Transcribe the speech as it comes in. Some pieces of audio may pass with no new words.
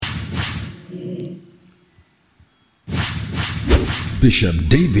Bishop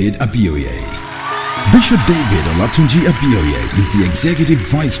David Abioye. Bishop David Olatunji Abioye is the Executive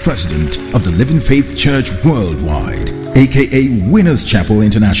Vice President of the Living Faith Church Worldwide, aka Winners Chapel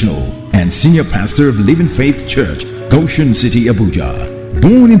International, and Senior Pastor of Living Faith Church, Goshen City, Abuja.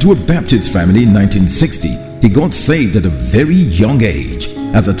 Born into a Baptist family in 1960, he got saved at a very young age.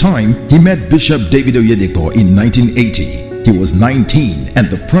 At the time, he met Bishop David Abioye in 1980. He was 19 and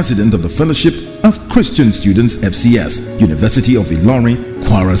the president of the Fellowship of Christian Students FCS, University of Ilorin,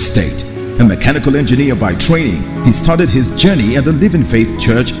 Kwara State. A mechanical engineer by training, he started his journey at the Living Faith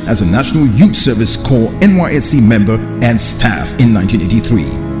Church as a National Youth Service Corps NYSC member and staff in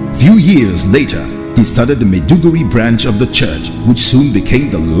 1983. Few years later, he started the Maiduguri branch of the church, which soon became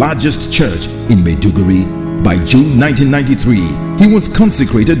the largest church in Maiduguri. By June 1993, he was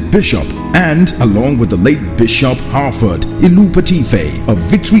consecrated bishop and, along with the late Bishop Harford Ilupatife of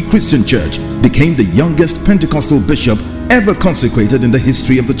Victory Christian Church, became the youngest Pentecostal bishop ever consecrated in the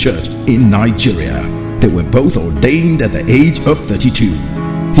history of the church in Nigeria. They were both ordained at the age of 32.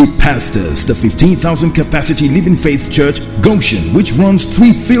 He pastors the 15,000 capacity Living Faith Church Goshen, which runs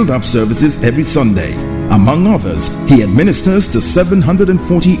 3 filled-up services every Sunday. Among others, he administers the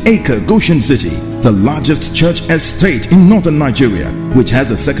 740-acre Goshen City, the largest church estate in northern Nigeria, which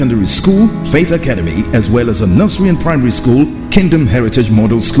has a secondary school, Faith Academy, as well as a nursery and primary school, Kingdom Heritage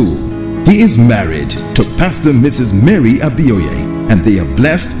Model School. He is married to Pastor Mrs. Mary Abioye, and they are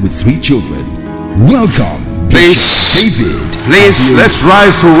blessed with 3 children. Welcome, David. Please, let's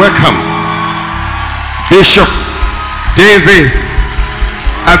rise to welcome Bishop David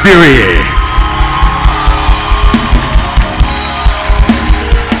Abioye.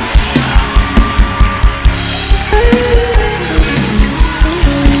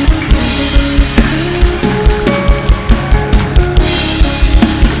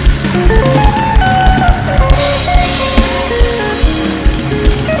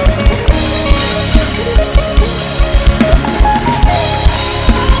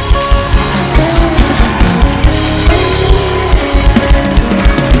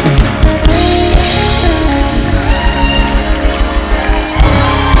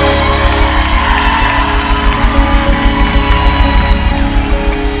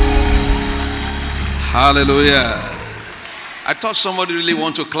 Hallelujah. I thought somebody really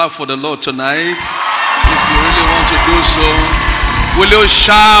want to clap for the Lord tonight. If you really want to do so, will you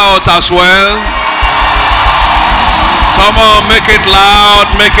shout as well? Come on, make it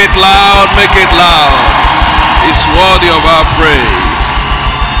loud, make it loud, make it loud. It's worthy of our praise.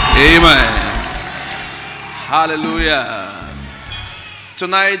 Amen. Hallelujah.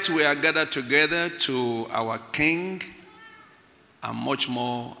 Tonight we are gathered together to our King and much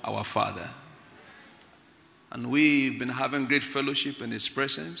more our Father. And we've been having great fellowship in His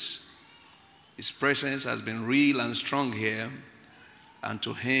presence. His presence has been real and strong here. And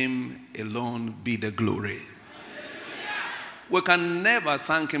to Him alone be the glory. We can never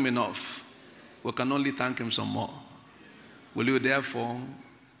thank Him enough. We can only thank Him some more. Will you therefore,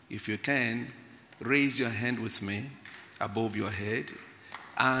 if you can, raise your hand with me above your head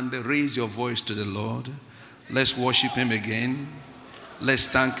and raise your voice to the Lord. Let's worship Him again. Let's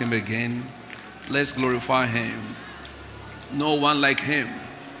thank Him again. Let's glorify Him. No one like Him.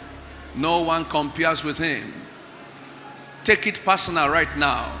 No one compares with Him. Take it personal right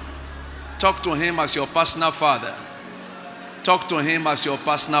now. Talk to Him as your personal Father. Talk to Him as your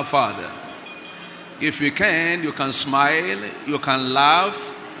personal Father. If you can smile, you can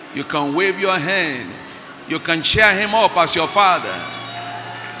laugh, you can wave your hand, you can cheer Him up as your Father.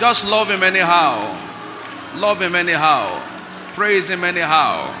 Just love Him anyhow. Love Him anyhow. Praise Him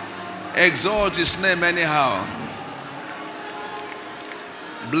anyhow. Exalt His name anyhow.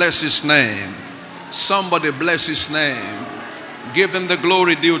 Bless His name. Somebody bless His name. Give Him the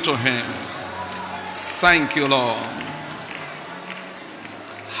glory due to Him. Thank you, Lord.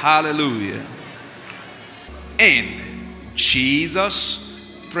 Hallelujah. In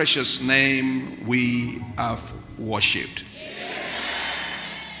Jesus' precious name we have worshipped.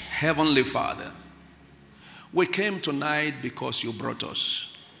 Heavenly Father, we came tonight because you brought us.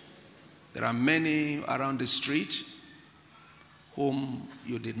 There are many around the street whom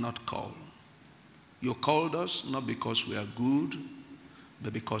you did not call. You called us not because we are good,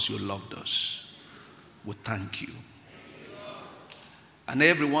 but because you loved us. We thank you. And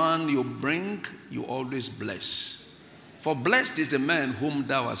everyone you bring, you always bless. For blessed is the man whom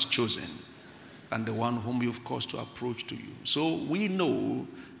thou hast chosen, and the one whom you've caused to approach to you. So we know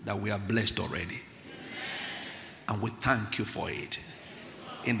that we are blessed already. And we thank you for it.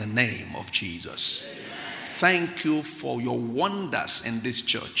 In the name of Jesus. Thank you for your wonders in this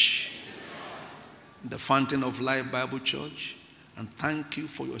church. The Fountain of Life Bible Church, And thank you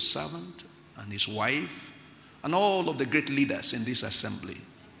for your servant and his wife and all of the great leaders in this assembly.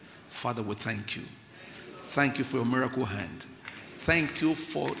 Father, we thank you. Thank you for your miracle hand. Thank you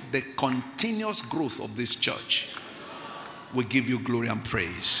for the continuous growth of this church. We give you glory and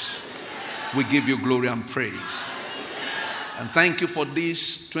praise. We give you glory and praise. And thank you for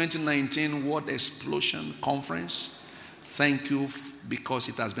this 2019 World Explosion Conference. Thank you because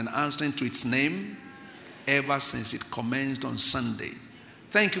it has been answering to its name ever since it commenced on Sunday.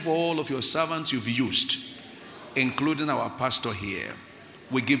 Thank you for all of your servants you've used, including our pastor here.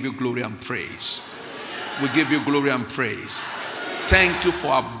 We give you glory and praise. We give you glory and praise. Thank you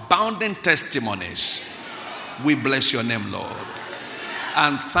for abounding testimonies. We bless your name, Lord.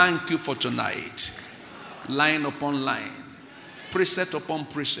 And thank you for tonight. Line upon line, precept upon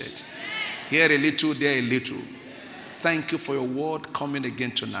precept. Here a little, there a little. Thank you for your word coming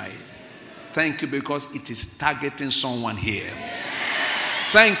again tonight. Thank you because it is targeting someone here.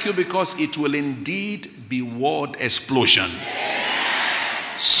 Thank you because it will indeed be word explosion.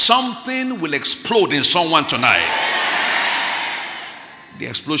 Something will explode in someone tonight. The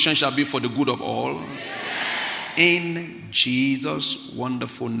explosion shall be for the good of all. In Jesus'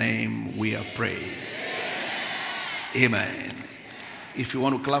 wonderful name we are prayed. Amen. If you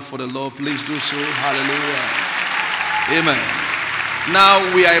want to clap for the Lord, please do so. Hallelujah. Amen.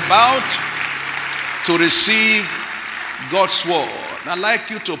 Now we are about to receive God's word. I'd like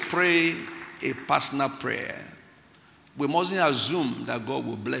you to pray a personal prayer. We mustn't assume that God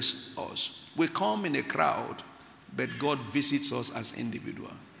will bless us. We come in a crowd, but God visits us as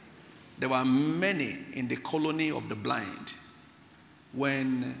individuals. There were many in the colony of the blind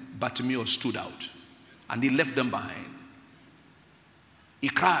when Bartimaeus stood out, and he left them behind. He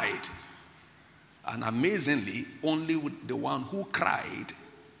cried, and amazingly, only the one who cried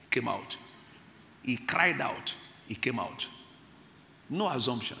came out. He cried out, he came out. No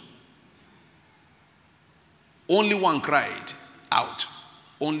assumption. Only one cried out.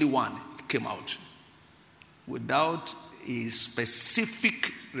 Only one came out. Without a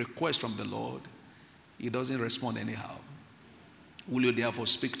specific request from the Lord, he doesn't respond anyhow. Will you therefore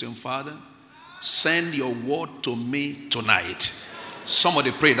speak to him, Father? Send your word to me tonight.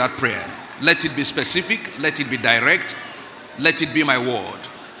 Somebody pray that prayer. Let it be specific. Let it be direct. Let it be my word.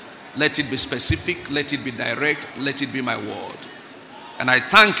 Let it be specific. Let it be direct. Let it be my word. And I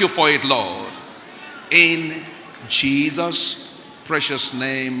thank you for it, Lord. In Jesus' precious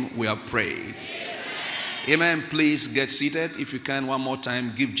name we have prayed. Amen. Please get seated. If you can, one more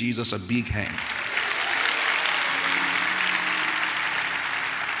time, give Jesus a big hand.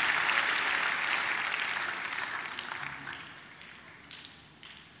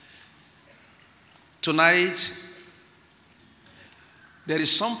 Tonight, there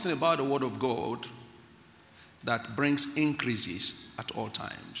is something about the Word of God that brings increases at all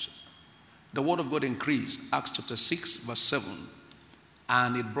times. The Word of God increased, Acts chapter 6, verse 7,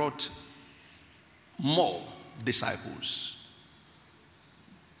 and it brought more disciples.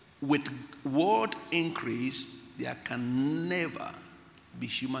 With word increase, there can never be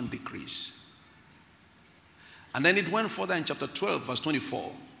human decrease. And then it went further in chapter 12, verse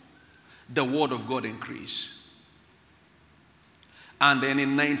 24. The word of God increased. And then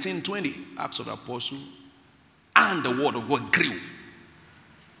in 1920, Acts of the Apostle, and the word of God grew.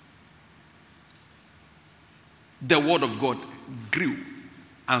 The word of God grew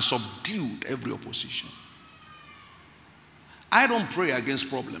and subdued every opposition. I don't pray against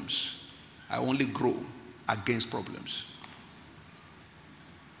problems. I only grow against problems.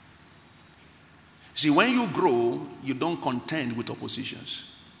 See, when you grow, you don't contend with oppositions.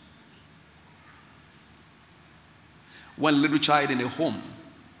 One little child in a home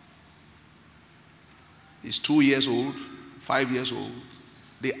is 2 years old, 5 years old.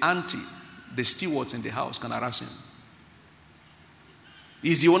 The auntie, the stewards in the house can harass him.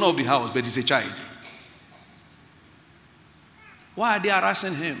 He's the owner of the house, but he's a child. Why are they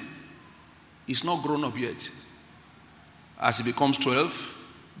harassing him? He's not grown up yet. As he becomes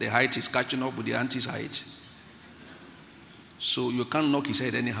 12, the height is catching up with the auntie's height. So you can't knock his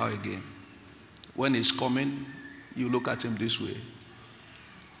head anyhow again. When he's coming, you look at him this way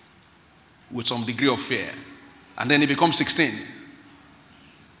with some degree of fear. And then he becomes 16.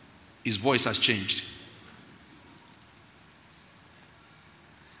 His voice has changed.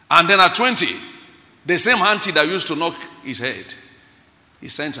 And then at 20, the same auntie that used to knock his head, he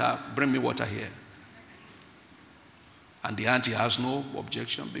sends her, bring me water here. And the auntie has no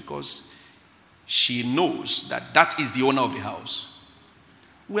objection because she knows that that is the owner of the house.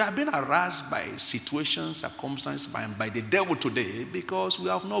 We have been harassed by situations, circumstances, by the devil today because we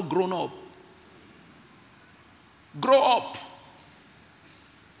have not grown up. Grow up.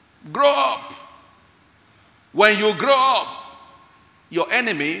 Grow up. When you grow up, your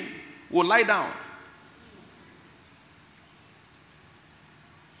enemy will lie down.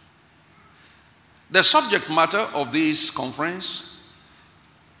 The subject matter of this conference,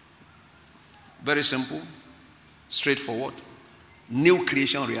 very simple, straightforward. New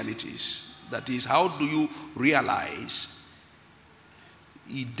creation realities. That is, how do you realize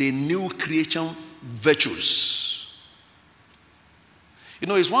the new creation virtues? You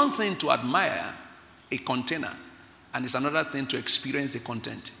know, it's one thing to admire a container, and it's another thing to experience the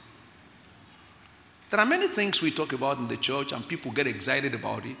content. There are many things we talk about in the church, and people get excited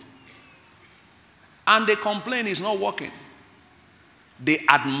about it. And they complain it's not working. They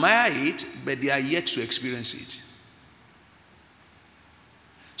admire it, but they are yet to experience it.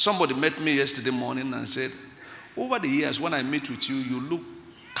 Somebody met me yesterday morning and said, over the years, when I meet with you, you look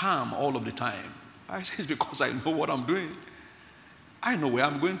calm all of the time. I said, it's because I know what I'm doing. I know where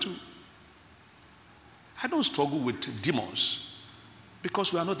I'm going to. I don't struggle with demons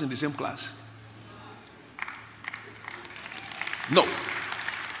because we are not in the same class. No.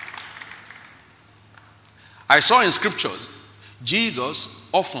 I saw in scriptures, Jesus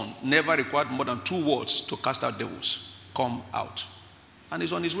often never required more than 2 words to cast out devils. Come out. And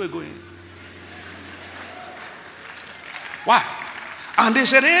he's on his way going. Why? And they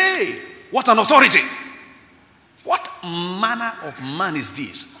said, hey, what an authority. What manner of man is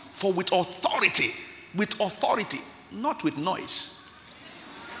this? For with authority, not with noise,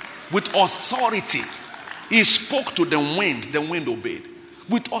 with authority, he spoke to the wind obeyed.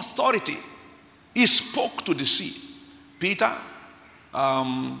 With authority, he spoke to the sea. Peter,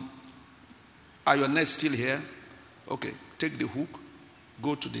 are your nets still here? Okay, take the hook,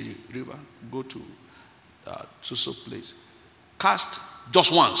 go to the river, go to so place. Cast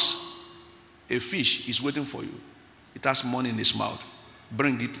just once. A fish is waiting for you. It has money in its mouth.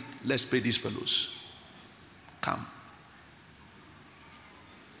 Bring it. Let's pay these fellows. Come.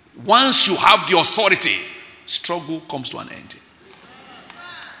 Once you have the authority, struggle comes to an end.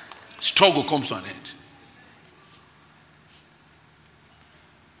 Struggle comes to an end.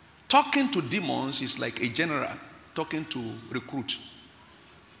 Talking to demons is like a general talking to recruits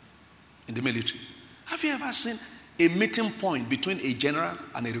in the military. Have you ever seen a meeting point between a general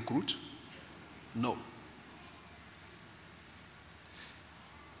and a recruit? No.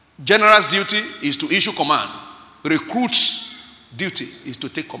 General's duty is to issue command. Recruit's duty is to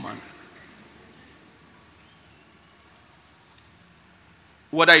take command.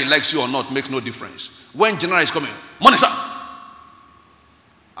 Whether he likes you or not makes no difference. When general is coming, morning sir,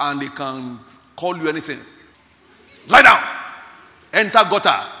 and he can call you anything. Lie down. Enter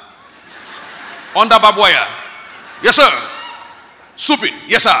gutter. Under barbed wire. Yes sir. Stupid.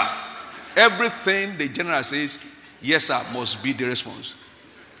 Yes sir. Everything the general says, yes sir, must be the response.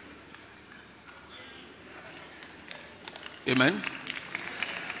 Amen.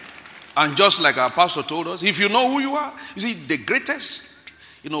 And just like our pastor told us, if you know who you are, you see, the greatest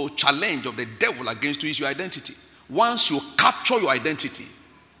challenge of the devil against you is your identity. Once you capture your identity,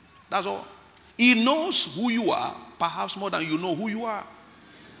 that's all. He knows who you are, perhaps more than you know who you are.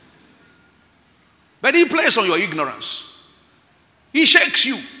 But he plays on your ignorance. He shakes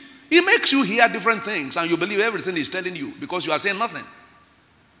you. He makes you hear different things and you believe everything he's telling you because you are saying nothing.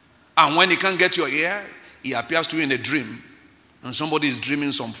 And when he can't get your ear, he appears to you in a dream. And somebody is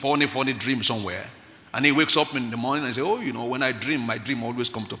dreaming some funny dream somewhere. And he wakes up in the morning and says, oh, when I dream, my dream always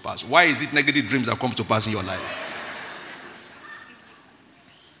comes to pass. Why is it negative dreams that come to pass in your life?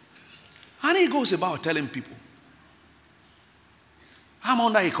 And he goes about telling people, I'm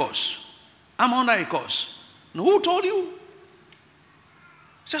under a curse. I'm under a curse. And who told you?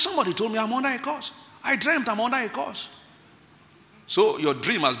 He said, somebody told me I'm under a curse. I dreamt I'm under a curse. So your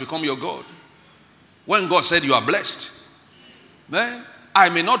dream has become your God. When God said you are blessed, man, I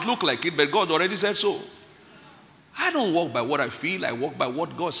may not look like it, but God already said so. I don't walk by what I feel. I walk by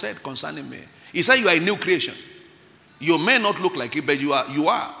what God said concerning me. He said you are a new creation. You may not look like it, but you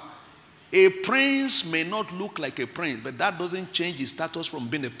are. A prince may not look like a prince, but that doesn't change his status from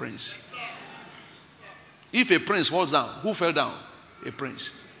being a prince. If a prince falls down, who fell down? A prince.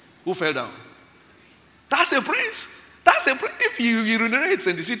 Who fell down? That's a prince. That's a prince. If he urinates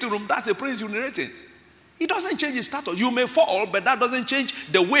in the sitting room, that's a prince urinating. It doesn't change his status. You may fall, but that doesn't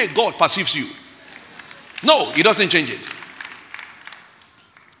change the way God perceives you. No, it doesn't change it.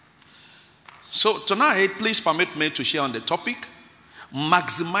 So tonight, please permit me to share on the topic,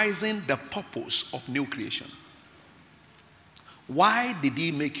 maximizing the purpose of new creation. Why did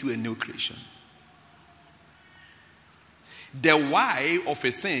he make you a new creation? The why of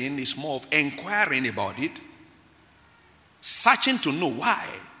a thing is more of inquiring about it, searching to know why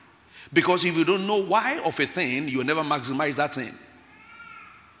Because if you don't know why of a thing, you'll never maximize that thing.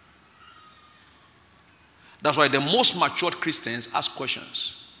 That's why the most matured Christians ask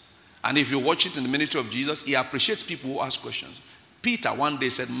questions. And if you watch it in the ministry of Jesus, he appreciates people who ask questions. Peter one day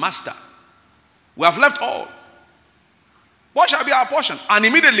said, Master, we have left all. What shall be our portion? And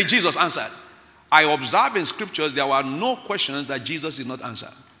immediately Jesus answered. I observe in scriptures there were no questions that Jesus did not answer.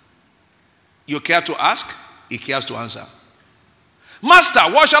 You care to ask? He cares to answer. Master,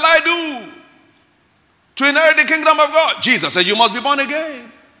 what shall I do to inherit the kingdom of God? Jesus said, you must be born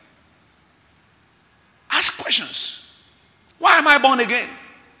again. Ask questions. Why am I born again?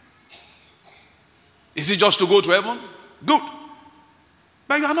 Is it just to go to heaven? Good.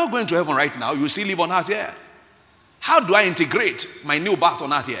 But you are not going to heaven right now. You still live on earth here. How do I integrate my new birth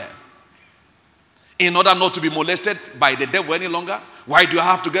on earth here? In order not to be molested by the devil any longer? Why do I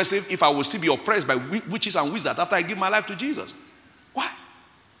have to get saved if I will still be oppressed by witches and wizards after I give my life to Jesus? Why?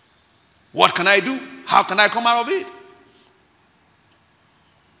 What can I do? How can I come out of it?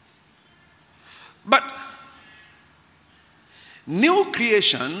 But new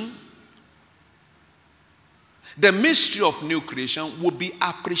creation, the mystery of new creation would be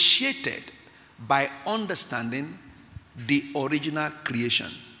appreciated by understanding the original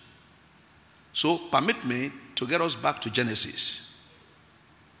creation. So permit me to get us back to Genesis,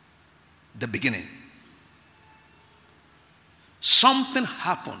 the beginning. Something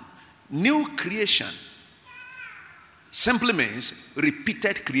happened. New creation simply means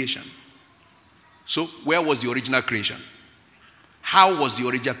repeated creation. So where was the original creation? How was the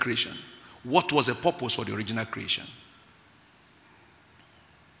original creation? What was the purpose for the original creation?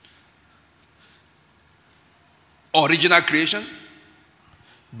 Original creation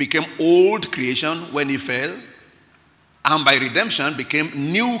became old creation when he fell, and by redemption became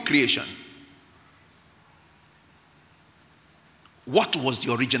new creation. What was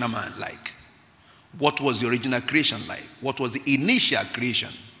the original man like? What was the original creation like? What was the initial creation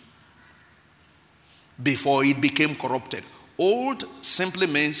before it became corrupted? Old simply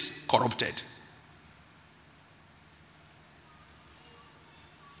means corrupted.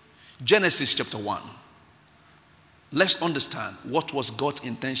 Genesis chapter 1. Let's understand what was God's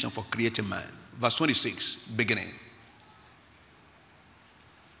intention for creating man. Verse 26, beginning.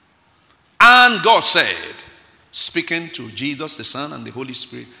 And God said, speaking to Jesus, the Son, and the Holy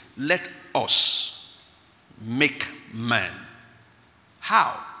Spirit, let us make man.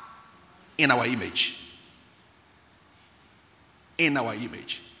 How? In our image. In our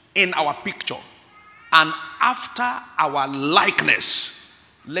image. In our picture. And after our likeness,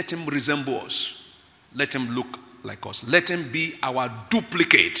 let him resemble us. Let him look like us. Let him be our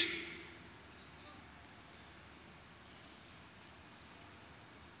duplicate.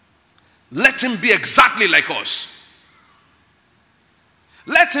 Let him be exactly like us.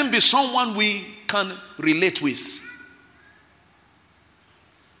 Let him be someone we can relate with.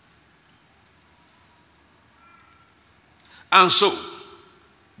 And so,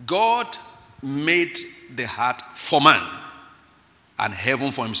 God made the heart for man and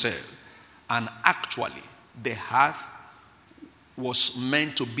heaven for himself. And actually, the heart was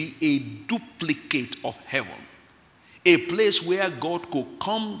meant to be a duplicate of heaven. A place where God could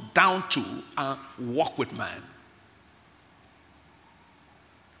come down to and walk with man.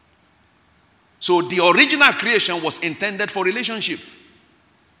 So the original creation was intended for relationship.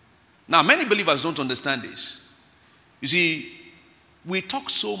 Now, many believers don't understand this. You see, we talk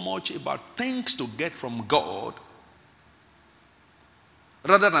so much about things to get from God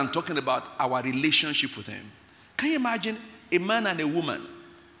rather than talking about our relationship with him. Can you imagine a man and a woman?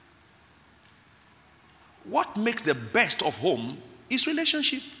 What makes the best of home is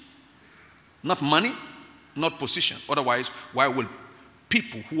relationship. Not money, not position. Otherwise, why will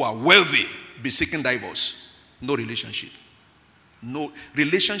people who are wealthy be seeking divorce? No relationship. No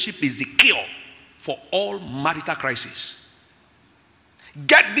relationship is the cure for all marital crises.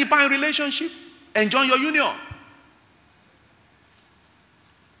 Get deeper in relationship. Enjoy your union.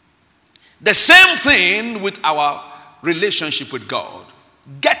 The same thing with our relationship with God.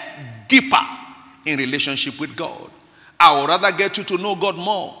 Get deeper in relationship with God. I would rather get you to know God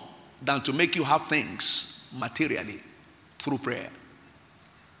more than to make you have things materially through prayer.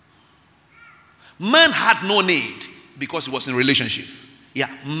 Man had no need because he was in relationship. Yeah,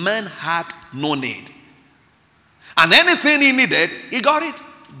 man had no need. And anything he needed, he got it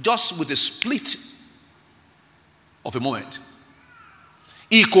just with a split of a moment.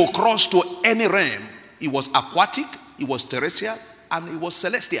 He could cross to any realm. He was aquatic, he was terrestrial, and he was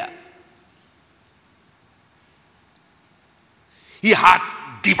celestial. He had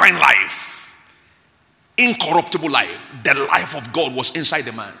divine life, incorruptible life. The life of God was inside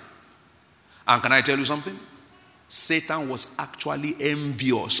the man. And can I tell you something? Satan was actually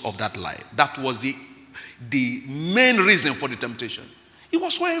envious of that lie. That was the main reason for the temptation. He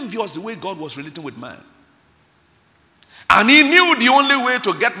was so envious the way God was relating with man. And he knew the only way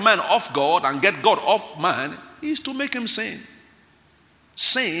to get man off God and get God off man is to make him sin.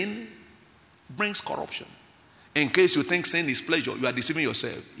 Sin brings corruption. In case you think sin is pleasure, you are deceiving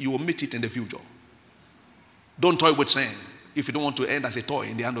yourself. You will meet it in the future. Don't toy with sin if you don't want to end as a toy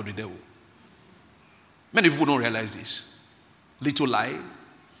in the hand of the devil. Many people don't realize this. Little lie,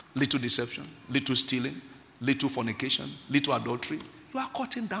 little deception, little stealing, little fornication, little adultery. You are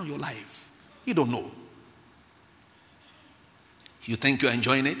cutting down your life. You don't know. You think you're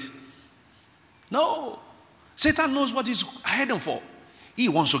enjoying it? No. Satan knows what he's heading for. He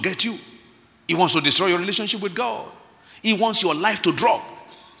wants to get you. He wants to destroy your relationship with God. He wants your life to drop.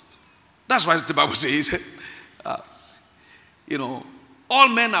 That's why the Bible says, all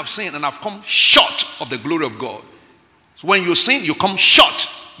men have sinned and have come short of the glory of God. So when you sin, you come short.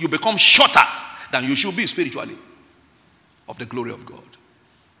 You become shorter than you should be spiritually of the glory of God.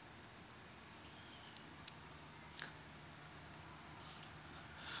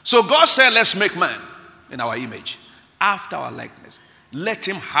 So God said, let's make man in our image, after our likeness. Let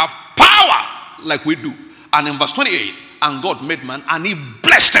him have power like we do. And in verse 28, and God made man and he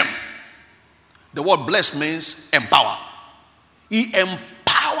blessed him. The word blessed means empower. He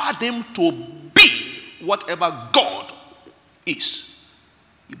empowered him to be whatever God is.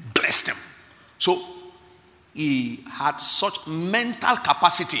 He blessed him. So he had such mental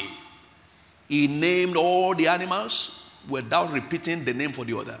capacity. He named all the animals without repeating the name for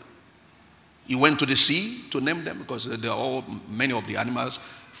the other. He went to the sea to name them because many of the animals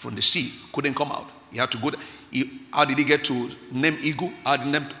from the sea couldn't come out. He had to go there. How did he get to name eagle?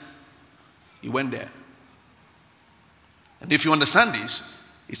 He went there. And if you understand this,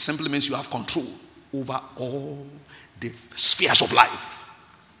 it simply means you have control over all the spheres of life.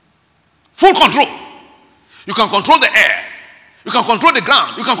 Full control. You can control the air. You can control the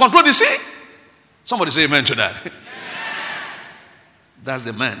ground. You can control the sea. Somebody say amen to that. That's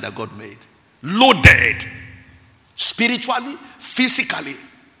the man that God made. Loaded. Spiritually, physically.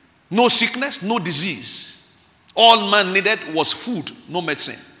 No sickness, no disease. All man needed was food, no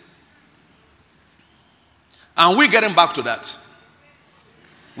medicine. And we're getting back to that.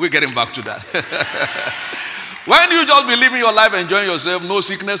 We're getting back to that. When you just be living your life, enjoying yourself, no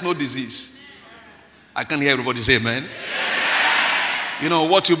sickness, no disease. I can hear everybody say amen. You know,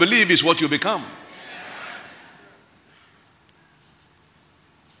 what you believe is what you become.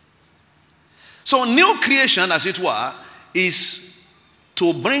 So new creation, as it were, is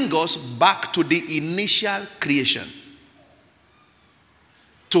to bring us back to the initial creation.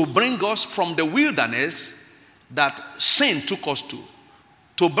 To bring us from the wilderness that sin took us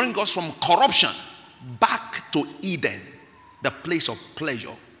to bring us from corruption back to Eden, the place of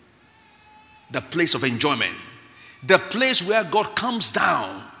pleasure, the place of enjoyment, the place where God comes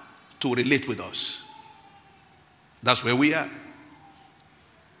down to relate with us. That's where we are.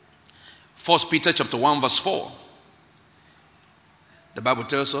 1 Peter chapter 1 verse 4. The Bible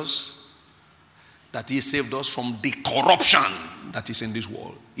tells us that he saved us from the corruption that is in this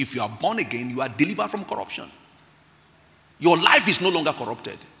world. If you are born again, you are delivered from corruption. Your life is no longer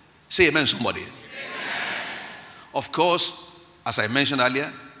corrupted. Say amen, somebody. Amen. Of course, as I mentioned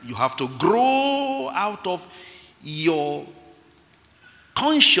earlier, you have to grow out of your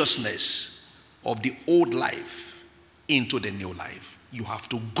consciousness of the old life into the new life. You have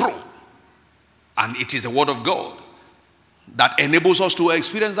to grow. And it is the word of God that enables us to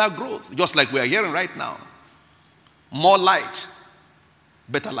experience that growth, just like we are hearing right now. More light,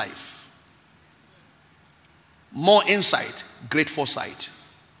 better life. More insight, great foresight.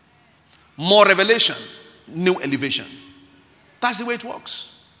 More revelation, new elevation. That's the way it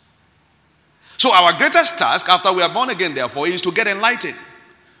works. So our greatest task after we are born again, therefore, is to get enlightened,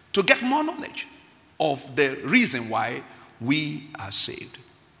 to get more knowledge of the reason why we are saved.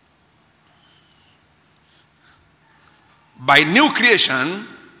 By new creation,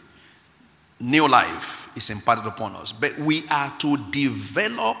 new life is imparted upon us. But we are to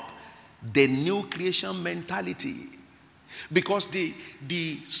develop the new creation mentality. Because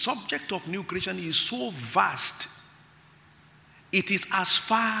the subject of new creation is so vast. It is as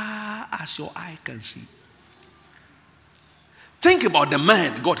far as your eye can see. Think about the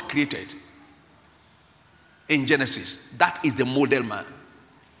man God created in Genesis. That is the model man.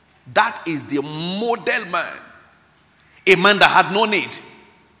 That is the model man. A man that had no need.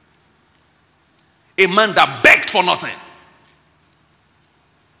 A man that begged for nothing.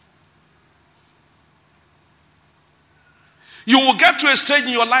 You will get to a stage in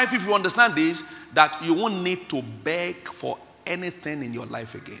your life, if you understand this, that you won't need to beg for anything in your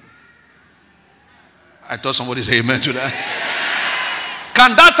life again. I thought somebody say amen to that.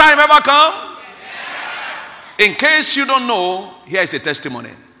 Can that time ever come? In case you don't know, here is a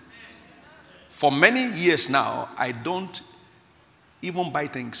testimony. For many years now, I don't even buy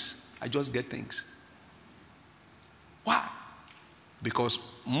things. I just get things. Why? Because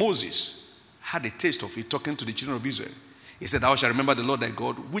Moses had a taste of it talking to the children of Israel. He said, thou shalt remember the Lord thy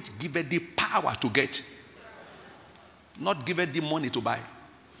God, which giveth thee power to get, not giveth thee money to buy,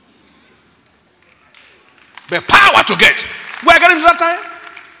 but power to get. We're getting to that time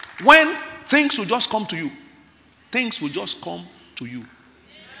when things will just come to you. Things will just come to you.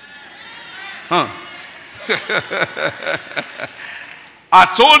 I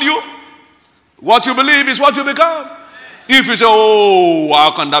told you, what you believe is what you become. If you say, oh,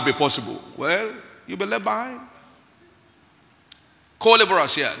 how can that be possible? Well, you'll be left behind.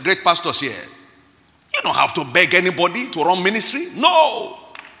 Co-laborers here, great pastors here. You don't have to beg anybody to run ministry. No.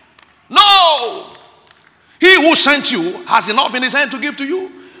 No. He who sent you has enough in his hand to give to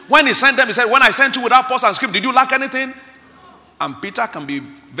you. When he sent them, he said, when I sent you without pause and script, did you lack anything? And Peter can be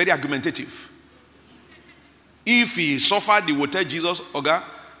very argumentative. If he suffered, he would tell Jesus, Oga,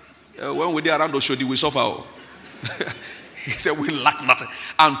 when we're around Oshodi, we suffer. He said, we lack nothing.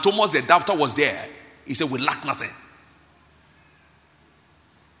 And Thomas the doubter was there. He said, we lack nothing.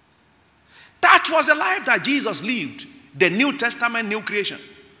 That was the life that Jesus lived. The New Testament, new creation.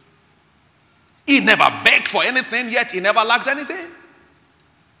 He never begged for anything, yet he never lacked anything.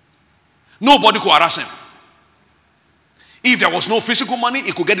 Nobody could harass him. If there was no physical money,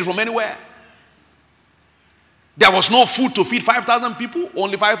 he could get it from anywhere. There was no food to feed 5,000 people,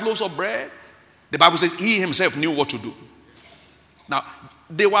 only 5 loaves of bread. The Bible says he himself knew what to do. Now,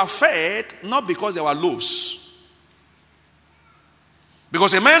 they were fed not because there were loaves.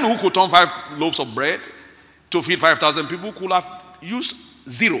 Because a man who could turn 5 loaves of bread to feed 5,000 people could have used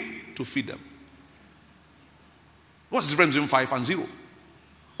 0 to feed them. What's the difference between 5 and 0?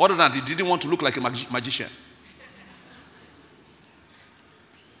 Other than he didn't want to look like a magician.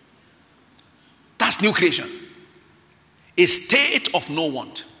 That's new creation. A state of no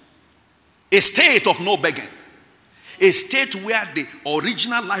want. A state of no begging. A state where the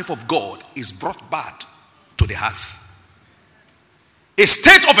original life of God is brought back to the hearth. A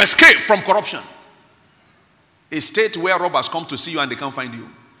state of escape from corruption. A state where robbers come to see you and they can't find you.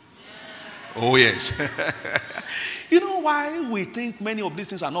 Oh yes. You know why we think many of these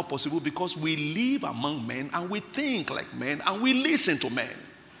things are not possible? Because we live among men and we think like men and we listen to men.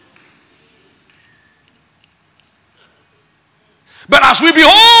 But as we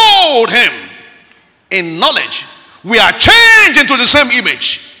behold him in knowledge, we are changed into the same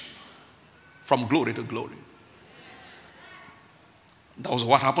image from glory to glory. That was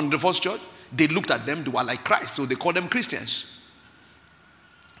what happened in the first church. They looked at them, they were like Christ, so they called them Christians.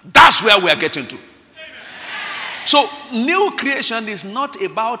 That's where we are getting to. So, new creation is not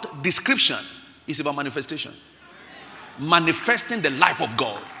about description, it's about manifestation. Manifesting the life of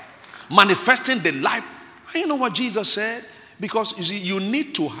God. Manifesting the life. And you know what Jesus said? Because you see, you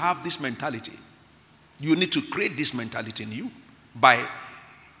need to have this mentality. You need to create this mentality in you by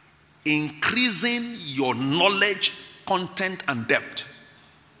increasing your knowledge, content, and depth.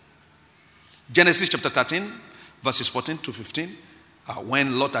 Genesis chapter 13, verses 14 to 15.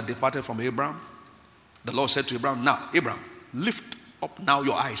 When Lot had departed from Abraham, the Lord said to Abraham, now, Abraham, lift up now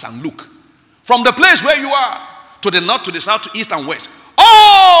your eyes and look from the place where you are to the north, to the south, to east and west.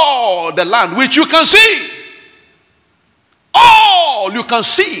 All the land which you can see. All you can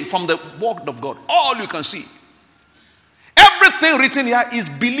see from the word of God. All you can see. Everything written here is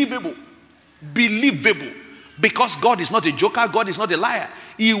believable. Believable. Because God is not a joker. God is not a liar.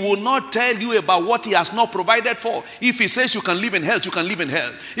 He will not tell you about what he has not provided for. If he says you can live in health, you can live in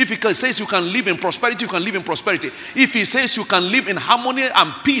health. If he says you can live in prosperity, you can live in prosperity. If he says you can live in harmony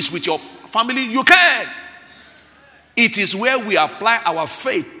and peace with your family, you can. It is where we apply our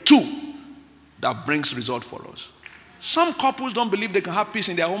faith to that brings result for us. Some couples don't believe they can have peace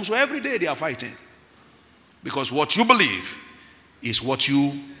in their homes, so every day they are fighting. Because what you believe is what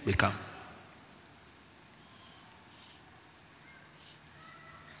you become.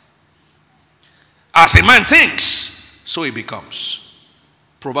 As a man thinks, so he becomes.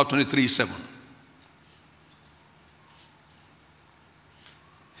 Proverbs 23:7.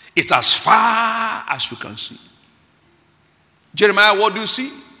 It's as far as you can see. Jeremiah, what do you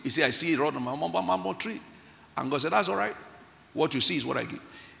see? He said, I see a rod on my tree. And God said, that's all right. What you see is what I give.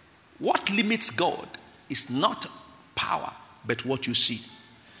 What limits God is not power, but what you see.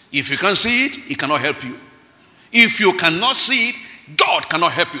 If you can't see it, he cannot help you. If you cannot see it, God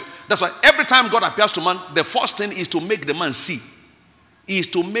cannot help you. That's why every time God appears to man, the first thing is to make the man see. Is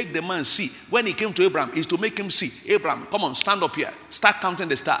to make the man see. When he came to Abraham, is to make him see. Abraham, come on, stand up here. Start counting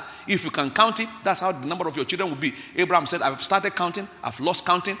the star. If you can count it, that's how the number of your children will be. Abraham said, I've started counting, I've lost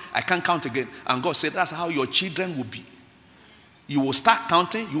counting, I can't count again. And God said, that's how your children will be. You will start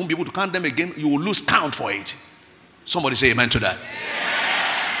counting, you won't be able to count them again, you will lose count for it. Somebody say amen to that.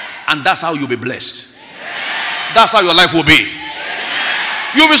 Yeah. And that's how you'll be blessed. Yeah. That's how your life will be.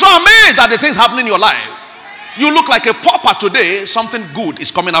 Yeah. You'll be so amazed at the things happening in your life. You look like a pauper today, something good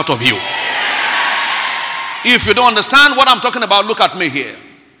is coming out of you. If you don't understand what I'm talking about, look at me here.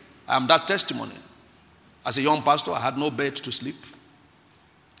 I'm that testimony. As a young pastor, I had no bed to sleep.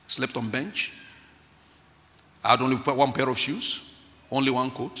 Slept on bench. I had only one pair of shoes, only one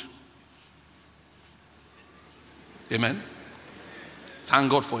coat. Amen.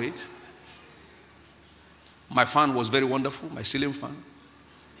 Thank God for it. My fan was very wonderful, my ceiling fan.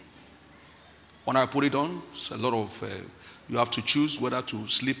 When I put it on, it's a lot of, you have to choose whether to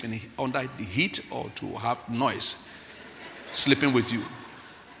sleep under the heat or to have noise sleeping with you.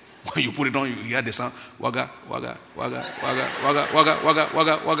 When you put it on, you hear the sound, wagga, wagga, wagga, wagga, wagga, wagga, wagga,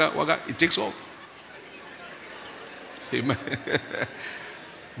 wagga, wagga, wagga. It takes off. Amen.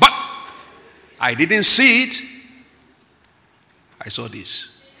 But I didn't see it. I saw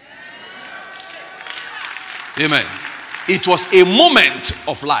this. Amen. It was a moment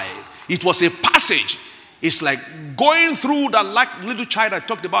of life. It was a passage. It's like going through that like little child I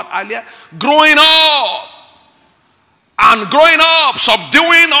talked about earlier, growing up and growing up,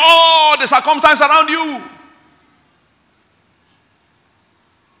 subduing all the circumstances around you.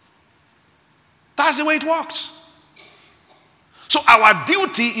 That's the way it works. So our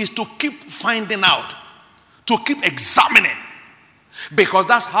duty is to keep finding out, to keep examining, because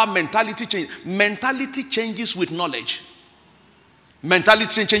that's how mentality changes. Mentality changes with knowledge.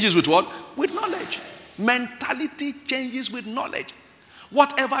 Mentality changes with what? With knowledge. Mentality changes with knowledge.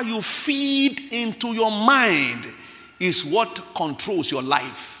 Whatever you feed into your mind is what controls your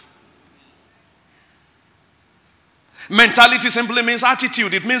life. Mentality simply means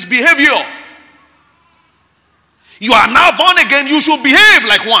attitude. It means behavior. You are now born again. You should behave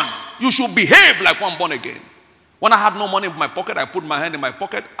like one. You should behave like one born again. When I had no money in my pocket, I put my hand in my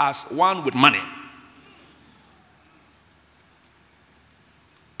pocket as one with money.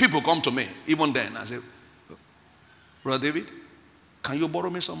 People come to me, even then, I say, Brother David, can you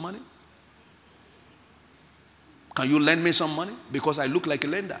borrow me some money? Can you lend me some money? Because I look like a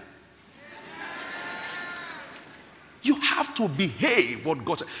lender. You have to behave what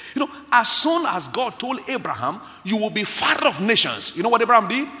God said. You know, as soon as God told Abraham, you will be father of nations. You know what Abraham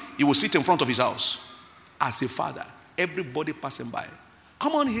did? He will sit in front of his house as a father. Everybody passing by.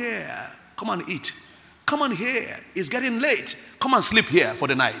 Come on here. Come and eat. Come on here. It's getting late. Come and sleep here for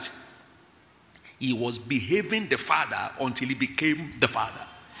the night. He was behaving the father until he became the father.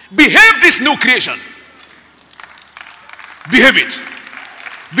 Behave this new creation. Behave it.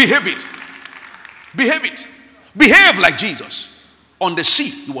 Behave it. Behave it. Behave like Jesus. On the sea,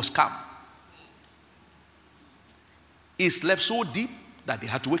 he was calm. He slept so deep that they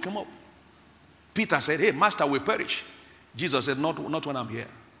had to wake him up. Peter said, hey, master, we perish. Jesus said, not when I'm here.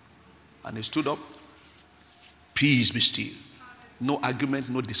 And he stood up. Peace be still. No argument,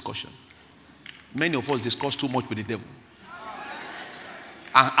 no discussion. Many of us discuss too much with the devil.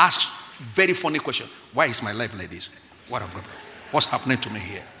 And ask very funny question. Why is my life like this? What's happening to me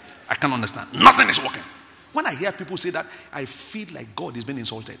here? I can't understand. Nothing is working. When I hear people say that, I feel like God is being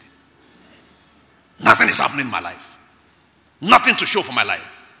insulted. Nothing is happening in my life. Nothing to show for my life.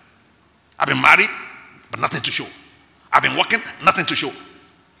 I've been married, but nothing to show. I've been working, nothing to show.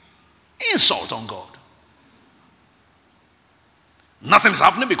 Insult on God. Nothing is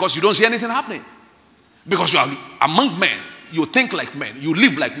happening because you don't see anything happening. Because you are among men. You think like men. You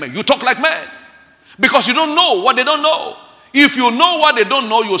live like men. You talk like men. Because you don't know what they don't know. If you know what they don't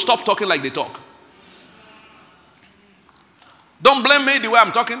know, you'll stop talking like they talk. Don't blame me the way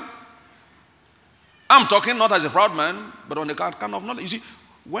I'm talking. I'm talking not as a proud man, but on the kind of knowledge. You see,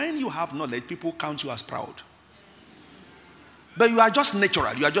 when you have knowledge, people count you as proud. But you are just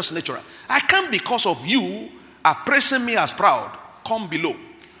natural. You are just natural. I can't, because of you appraising me as proud, come below.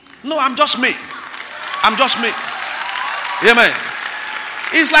 No, I'm just me. I'm just me. Amen.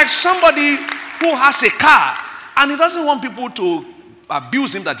 It's like somebody who has a car and he doesn't want people to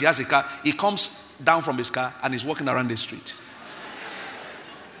abuse him that he has a car. He comes down from his car and he's walking around the street.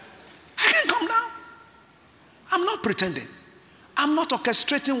 I can't come down. I'm not pretending. I'm not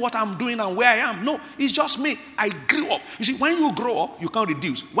orchestrating what I'm doing and where I am. No, it's just me. I grew up. You see, when you grow up, you can't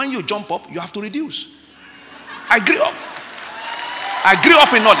reduce. When you jump up, you have to reduce. I grew up. I grew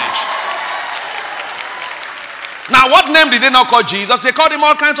up in knowledge. Now, what name did they not call Jesus? They called him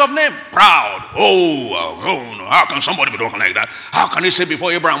all kinds of names. Proud. Oh, how can somebody be talking like that? How can he say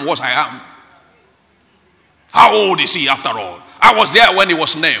before Abraham was I am? How old is he after all? I was there when he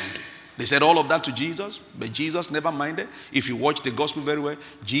was named. They said all of that to Jesus, but Jesus never minded. If you watch the gospel very well,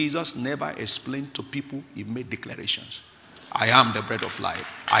 Jesus never explained to people. He made declarations. I am the bread of life.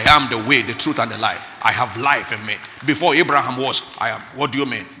 I am the way, the truth, and the life. I have life in me. Before Abraham was, I am. What do you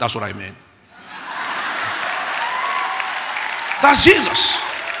mean? That's what I mean. That's Jesus.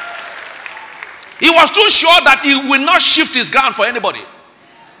 He was too sure that he will not shift his ground for anybody.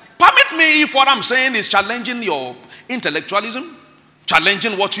 Permit me if what I'm saying is challenging your intellectualism,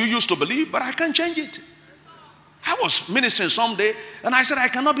 challenging what you used to believe, but I can't change it. I was ministering someday and I said I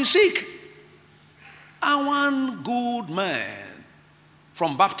cannot be sick. And one good man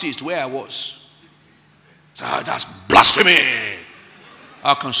from Baptist where I was said, that's blasphemy.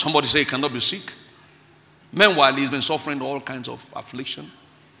 How can somebody say he cannot be sick? Meanwhile, he's been suffering all kinds of affliction,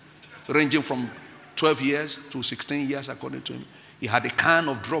 ranging from 12 years to 16 years according to him. He had a can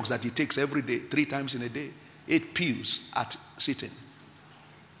of drugs that he takes every day, 3 times in a day, 8 pills at sitting.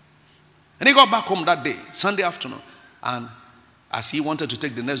 And he got back home that day, Sunday afternoon, and as he wanted to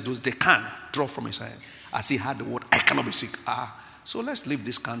take the next dose, the can dropped from his hand. As he had the word, I cannot be sick. So let's leave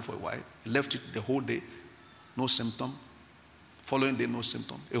this can for a while. He left it the whole day, no symptom. Following day, no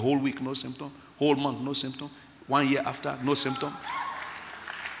symptom. A whole week, no symptom. Whole month, no symptom. 1 year after, no symptom.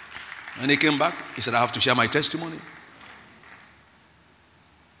 And he came back. He said, I have to share my testimony.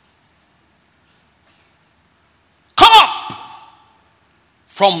 Come up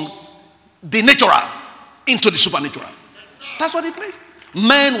from the natural into the supernatural. That's what it means.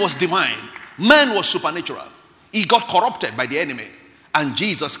 Man was divine. Man was supernatural. He got corrupted by the enemy. And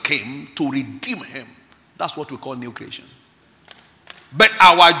Jesus came to redeem him. That's what we call new creation. But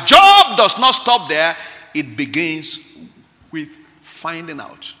our job does not stop there. It begins with finding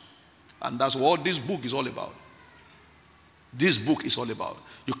out. And that's what this book is all about. This book is all about.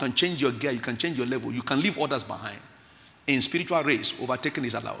 You can change your gear. You can change your level. You can leave others behind. In spiritual race, overtaking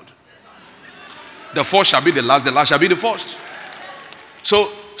is allowed. The first shall be the last shall be the first.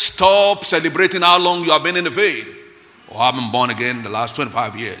 So stop celebrating how long you have been in the faith. Oh, I've been born again the last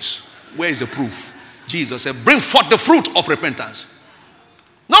 25 years. Where is the proof? Jesus said, bring forth the fruit of repentance.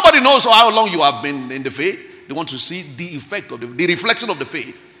 Nobody knows how long you have been in the faith. They want to see the effect of the reflection of the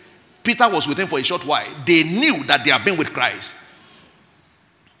faith. Peter was with him for a short while. They knew that they have been with Christ.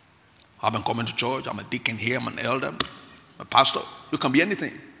 I've been coming to church. I'm a deacon here. I'm an elder. I'm a pastor. You can be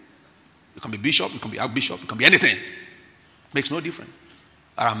anything. You can be bishop. You can be archbishop. You can be anything. Makes no difference.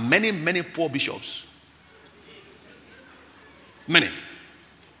 There are many, many poor bishops. Many.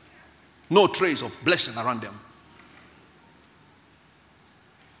 No trace of blessing around them.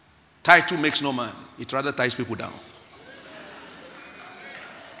 Title makes no man. It rather ties people down.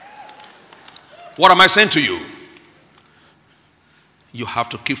 What am I saying to you? You have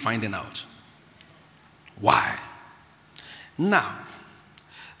to keep finding out. Why? Now,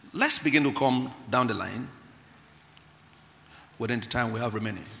 let's begin to come down the line within the time we have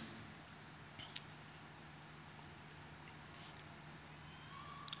remaining.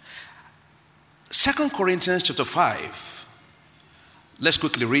 Second Corinthians chapter 5. Let's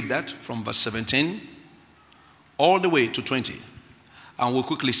quickly read that from verse 17 all the way to 20. And we'll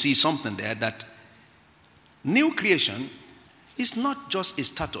quickly see something there that new creation is not just a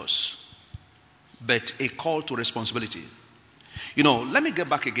status, but a call to responsibility. You know, let me get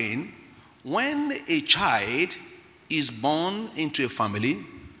back again. When a child is born into a family,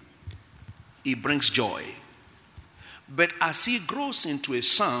 he brings joy. But as he grows into a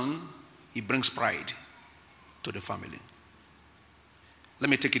son, he brings pride to the family. Let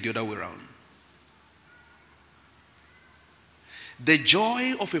me take it the other way around. The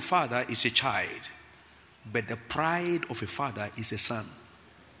joy of a father is a child, but the pride of a father is a son.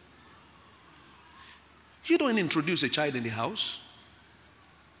 You don't introduce a child in the house.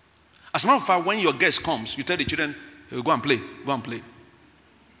 As a matter of fact, when your guest comes, you tell the children, hey, go and play, go and play.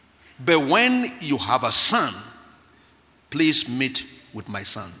 But when you have a son, please meet with my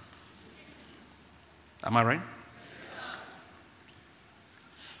son. Am I right?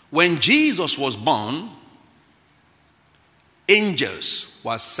 When Jesus was born, angels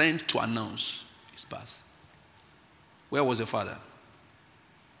were sent to announce his birth. Where was the father?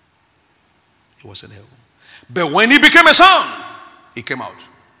 He was in heaven. But when he became a son, he came out.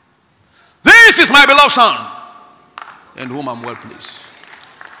 This is my beloved son, in whom I'm well pleased.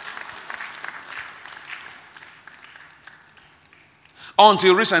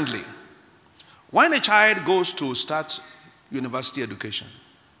 Until recently, When a child goes to start university education,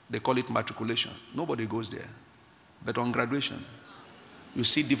 they call it matriculation. Nobody goes there. But on graduation, you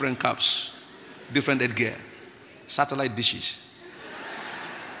see different caps, different headgear, satellite dishes.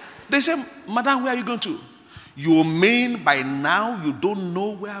 They say, Madam, where are you going to? You mean by now you don't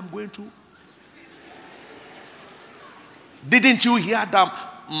know where I'm going to? Didn't you hear that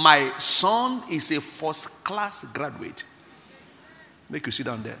my son is a first class graduate? Make you sit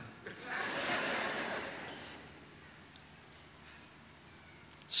down there.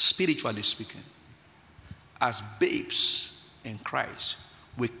 Spiritually speaking, as babes in Christ,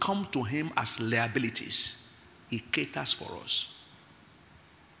 we come to him as liabilities. He caters for us.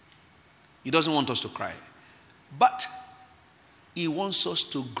 He doesn't want us to cry, but he wants us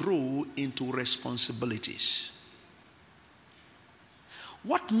to grow into responsibilities.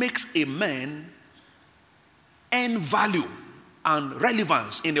 What makes a man earn value and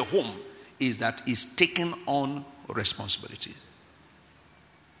relevance in a home is that he's taking on responsibility.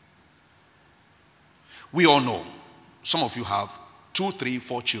 We all know, some of you have 2, 3,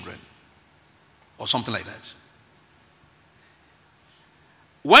 4 children or something like that.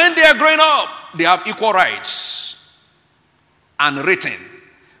 When they are growing up, they have equal rights and rating.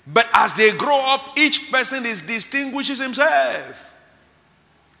 But as they grow up, each person distinguishes himself.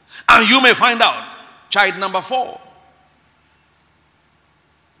 And you may find out, child number 4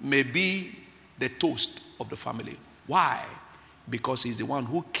 may be the toast of the family. Why? Because he's the one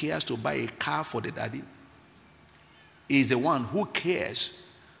who cares to buy a car for the daddy. He's the one who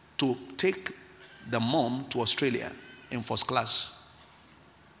cares to take the mom to Australia in first class.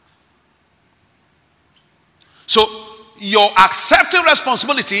 So, your accepting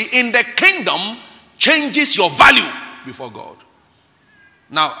responsibility in the kingdom changes your value before God.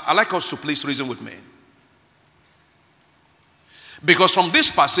 Now, I'd like us to please reason with me. Because from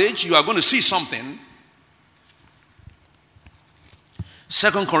this passage, you are going to see something.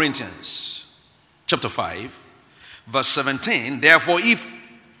 2 Corinthians chapter 5, verse 17. Therefore,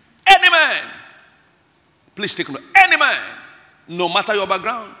 if any man, please take note, any man, no matter your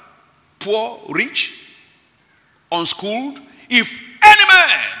background, poor, rich, unschooled, if any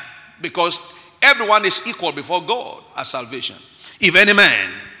man, because everyone is equal before God as salvation. If any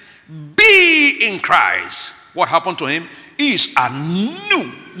man be in Christ, what happened to him? He is a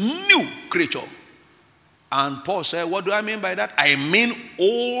new creature. And Paul said, what do I mean by that? I mean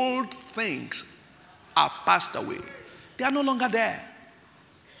old things are passed away. They are no longer there.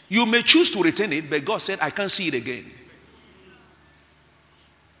 You may choose to retain it, but God said, I can't see it again.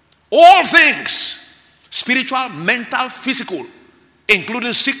 All things, spiritual, mental, physical,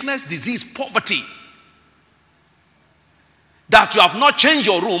 including sickness, disease, poverty. That you have not changed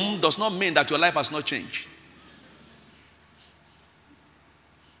your room does not mean that your life has not changed.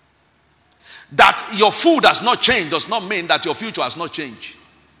 That your food has not changed does not mean that your future has not changed.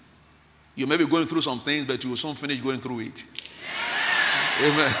 You may be going through some things, but you will soon finish going through it.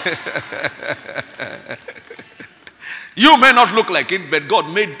 Amen. You may not look like it, but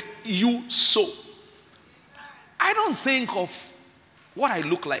God made you so. I don't think of what I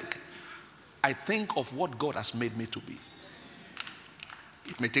look like. I think of what God has made me to be.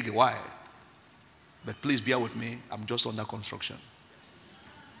 It may take a while, but please bear with me. I'm just under construction.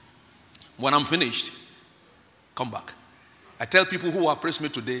 When I'm finished, come back. I tell people who have praised me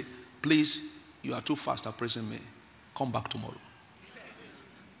today, please, you are too fast at praising me. Come back tomorrow.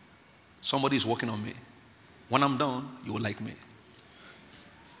 Somebody is working on me. When I'm done, you will like me.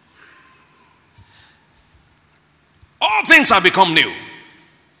 All things have become new.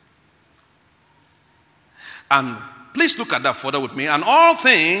 And please look at that further with me. And all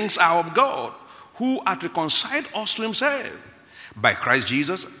things are of God, who hath reconciled us to himself by Christ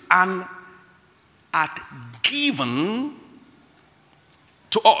Jesus, and hath given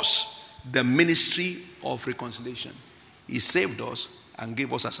to us the ministry of reconciliation. He saved us and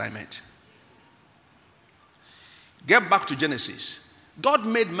gave us assignment. Get back to Genesis. God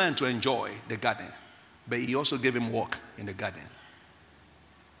made man to enjoy the garden, but he also gave him work in the garden.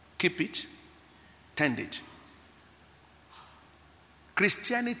 Keep it, tend it.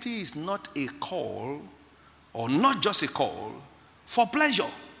 Christianity is not a call, or not just a call for pleasure.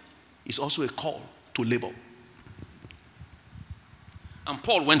 It's also a call to labor. And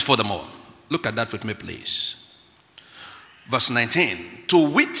Paul went furthermore. Look at that with me, please. Verse 19. To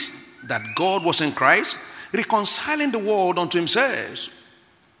wit, that God was in Christ, reconciling the world unto himself,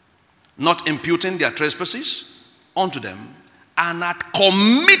 not imputing their trespasses unto them, and hath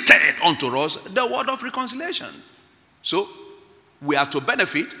committed unto us the word of reconciliation. So, we are to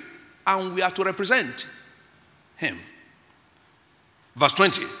benefit and we are to represent him. Verse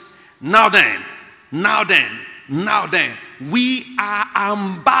 20. Now then, Now then, we are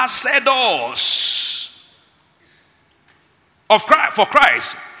ambassadors of Christ, for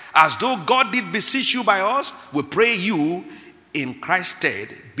Christ. As though God did beseech you by us, we pray you in Christ's stead,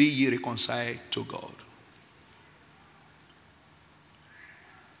 be ye reconciled to God.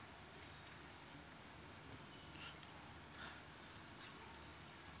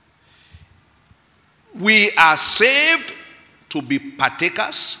 We are saved to be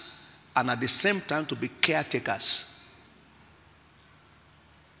partakers and at the same time to be caretakers.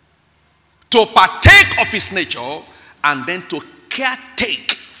 To partake of his nature and then to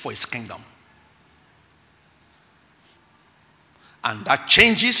caretake for his kingdom. And that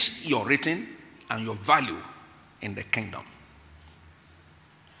changes your rating and your value in the kingdom.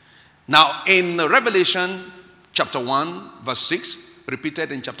 Now, in Revelation chapter 1, verse 6,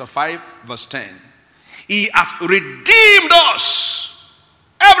 repeated in chapter 5, verse 10, he has redeemed us.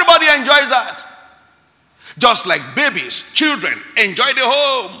 Everybody enjoys that. Just like babies, children enjoy the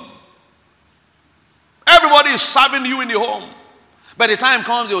home. Everybody is serving you in the home. By the time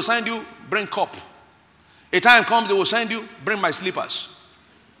comes, they will send you, bring cup. A time comes, they will send you, bring my slippers.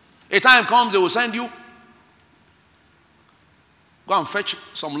 A time comes, they will send you, go and fetch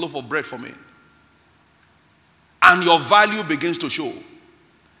some loaf of bread for me. And your value begins to show.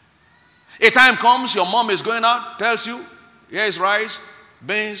 A time comes, your mom is going out, tells you, here is rice,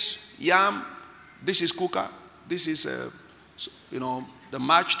 beans, yam, this is cooker, this is, the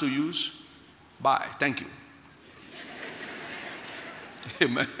match to use. Bye, thank you.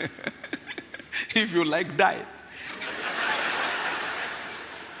 Amen. If you like, die.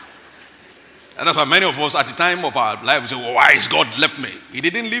 And that's why many of us at the time of our life say, well, why has God left me? He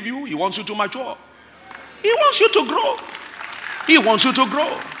didn't leave you. He wants you to mature. He wants you to grow. He wants you to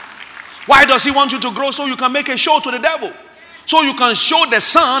grow. Why does he want you to grow? So you can make a show to the devil. So you can show the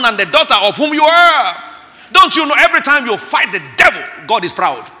son and the daughter of whom you are. Don't you know every time you fight the devil, God is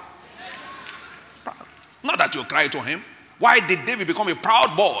proud. Not that you cry to him. Why did David become a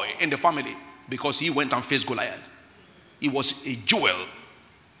proud boy in the family? Because he went and faced Goliath. He was a jewel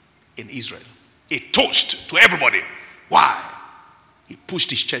in Israel. A toast to everybody. Why? He pushed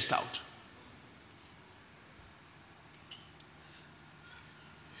his chest out.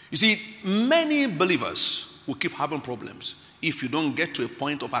 You see, many believers will keep having problems if you don't get to a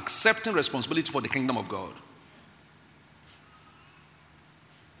point of accepting responsibility for the kingdom of God.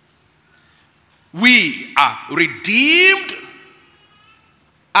 We are redeemed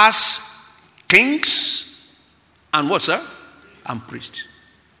as kings and what, sir? And priests.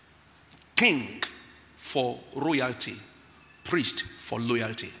 King for royalty, priest for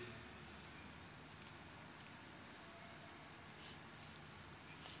loyalty.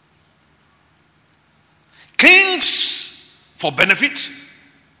 Kings for benefit,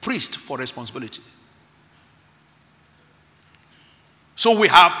 priest for responsibility. So we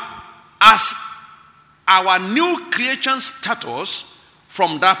have, as our new creation status,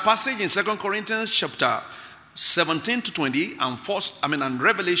 from that passage in 2 Corinthians chapter 17 to 20 and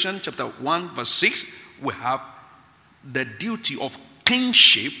Revelation chapter 1 verse 6, we have the duty of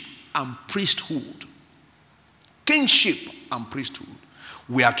kingship and priesthood. Kingship and priesthood.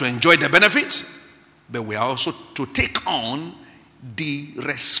 We are to enjoy the benefits, but we are also to take on the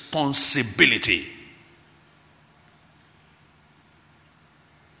responsibility.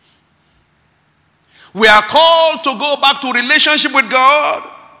 We are called to go back to relationship with God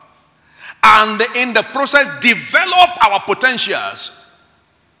and in the process develop our potentials,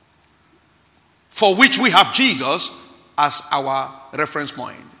 for which we have Jesus as our reference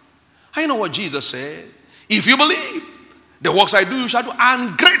point. I know what Jesus said. If you believe, the works I do you shall do,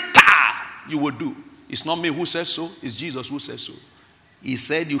 and greater you will do. It's not me who says so, it's Jesus who says so. He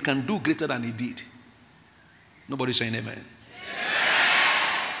said you can do greater than he did. Nobody saying amen.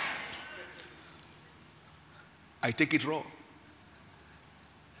 I take it raw.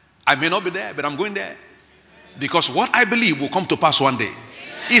 I may not be there, but I'm going there. Because what I believe will come to pass one day.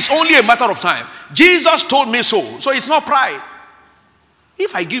 It's only a matter of time. Jesus told me so. So it's not pride.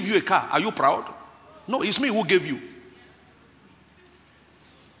 If I give you a car, are you proud? No, it's me who gave you.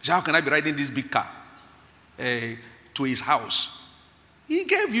 So how can I be riding this big car to his house? He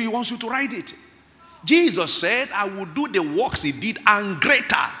gave you, he wants you to ride it. Jesus said, I will do the works he did and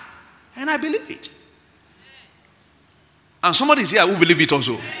greater. And I believe it. And somebody is here who believe it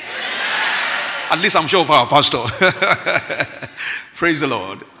also. At least I'm sure of our pastor. Praise the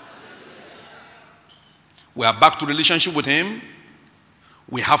Lord. We are back to relationship with him.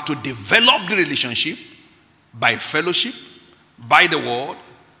 We have to develop the relationship by fellowship, by the word,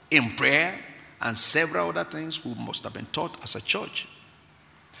 in prayer, and several other things we must have been taught as a church.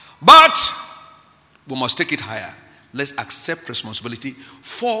 But We must take it higher. Let's accept responsibility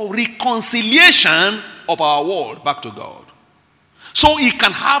for reconciliation of our world back to God, so He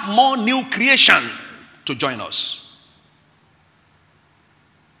can have more new creation to join us.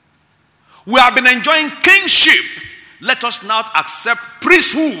 We have been enjoying kingship. Let us now accept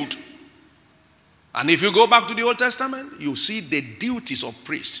priesthood. And if you go back to the Old Testament, you see the duties of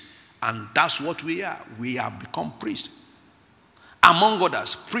priests. And that's what we are. We have become priests. Among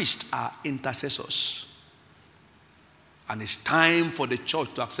others, priests are intercessors. And it's time for the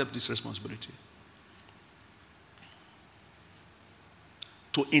church to accept this responsibility.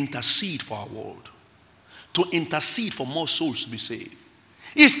 To intercede for our world. To intercede for more souls to be saved.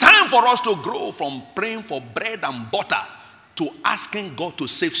 It's time for us to grow from praying for bread and butter to asking God to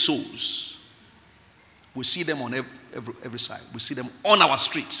save souls. We see them on every side. We see them on our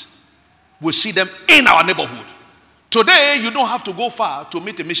streets. We see them in our neighborhood. Today, you don't have to go far to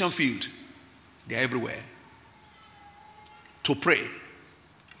meet a mission field. They are everywhere. To pray.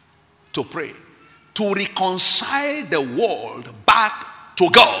 To pray. To reconcile the world back to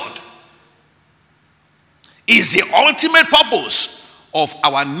God is the ultimate purpose of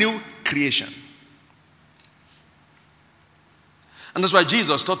our new creation. And that's why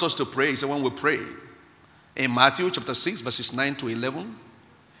Jesus taught us to pray. He said, when we pray, in Matthew chapter 6, verses 9 to 11,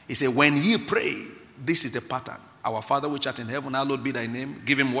 He said, when ye pray, this is the pattern. Our Father which art in heaven, hallowed be thy name.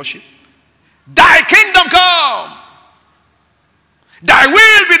 Give Him worship. Thy kingdom come. Thy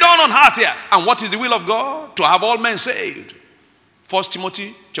will be done on earth here. And what is the will of God? To have all men saved. 1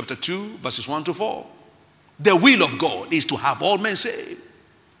 Timothy chapter 2, verses 1 to 4. The will of God is to have all men saved.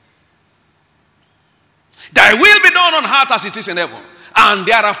 Thy will be done on earth as it is in heaven. And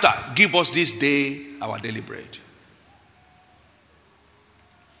thereafter, give us this day our daily bread.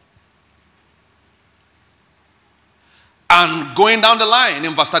 And going down the line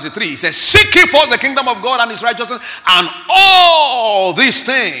in verse 33, he says, seek ye first the kingdom of God and His righteousness, and all these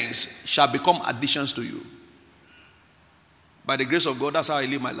things shall become additions to you. By the grace of God, that's how I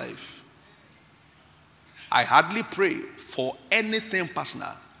live my life. I hardly pray for anything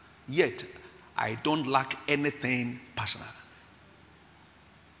personal, yet I don't lack anything personal.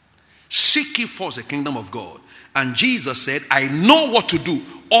 Seek ye first the kingdom of God. And Jesus said, I know what to do.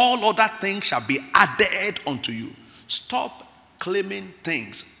 All other things shall be added unto you. Stop claiming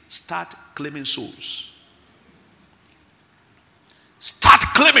things. Start claiming souls. Start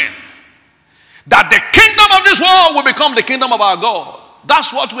claiming that the kingdom of this world will become the kingdom of our God.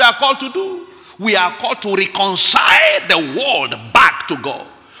 That's what we are called to do. We are called to reconcile the world back to God.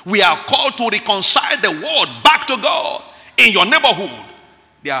 We are called to reconcile the world back to God. In your neighborhood,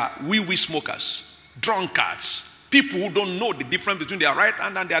 there are wee smokers, drunkards, people who don't know the difference between their right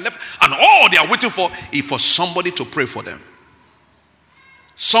hand and their left, and all they are waiting for is for somebody to pray for them.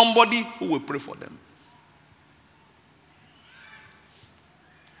 Somebody who will pray for them.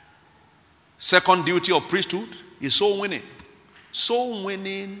 Second duty of priesthood is soul winning. Soul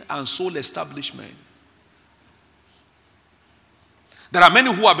winning and soul establishment. There are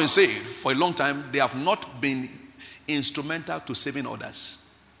many who have been saved for a long time. They have not been instrumental to saving others.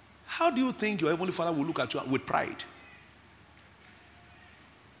 How do you think your Heavenly Father will look at you with pride?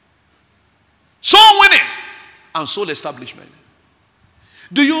 Soul winning and soul establishment.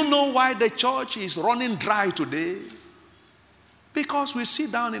 Do you know why the church is running dry today? Because we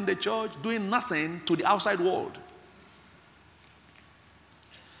sit down in the church doing nothing to the outside world.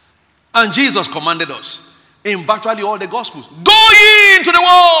 And Jesus commanded us in virtually all the Gospels, go ye into the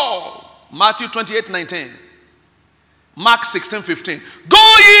world. Matthew 28:19. Mark 16:15.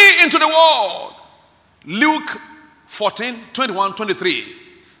 Go ye into the world. Luke 14:21-23.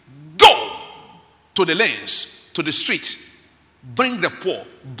 Go to the lanes, to the streets. Bring the poor,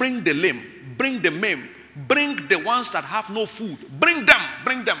 bring the lame, bring the maimed, bring the ones that have no food. Bring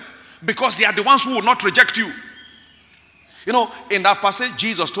them. Because they are the ones who will not reject you. You know, in that passage,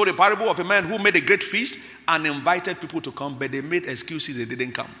 Jesus told a parable of a man who made a great feast and invited people to come, but they made excuses, they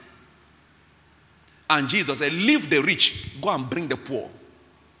didn't come. And Jesus said, leave the rich, go and bring the poor.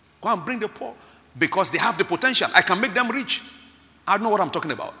 Go and bring the poor. Because they have the potential. I can make them rich. I don't know what I'm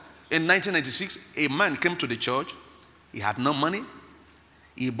talking about. In 1996, a man came to the church. He had no money.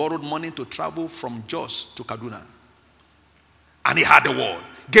 He borrowed money to travel from Jos to Kaduna. And he had the word.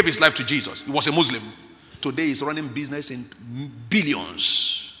 Gave his life to Jesus. He was a Muslim. Today he's running business in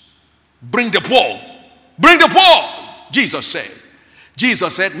billions. Bring the poor. Bring the poor. Jesus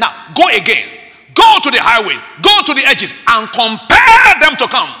said, now go again. Go to the highway. Go to the edges and compel them to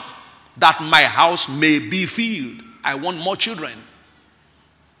come, that my house may be filled. I want more children.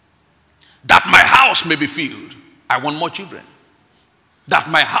 That my house may be filled. I want more children. That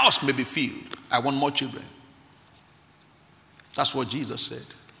my house may be filled. I want more children. That's what Jesus said.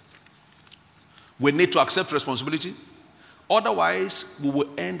 We need to accept responsibility. Otherwise, we will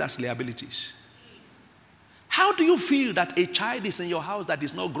end as liabilities. How do you feel that a child is in your house that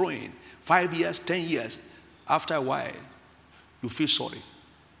is not growing? 5 years, 10 years. After a while, you feel sorry.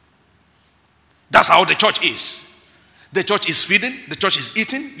 That's how the church is. The church is feeding, the church is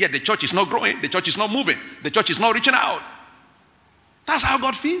eating, yet the church is not growing, the church is not moving, the church is not reaching out. That's how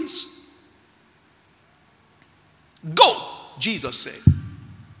God feels. Go, Jesus said.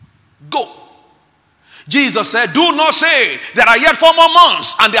 Go. Jesus said, do not say, there are yet 4 more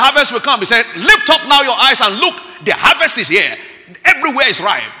months and the harvest will come. He said, lift up now your eyes and look, the harvest is here. Everywhere is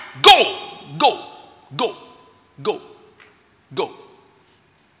ripe. Go, go, go, go, go.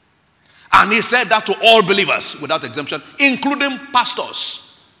 And he said that to all believers without exemption, including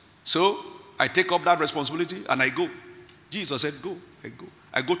pastors. So I take up that responsibility and I go. Jesus said, go, I go.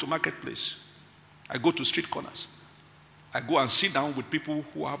 I go to marketplace. I go to street corners. I go and sit down with people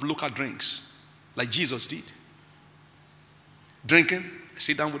who have local drinks, like Jesus did. Drinking, I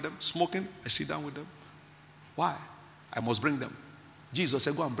sit down with them. Smoking, I sit down with them. Why? I must bring them. Jesus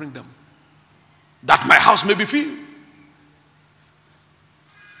said, go and bring them, that my house may be filled.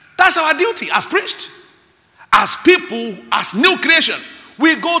 That's our duty as priests, as people, as new creation.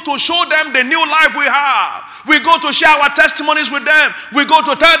 We go to show them the new life we have. We go to share our testimonies with them. We go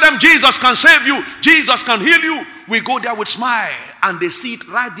to tell them Jesus can save you. Jesus can heal you. We go there with smile and they see it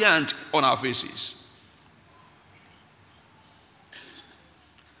radiant on our faces.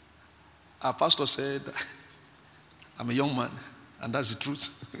 Our pastor said, I'm a young man, and that's the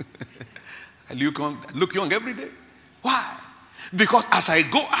truth. I look young every day. Why? Because as I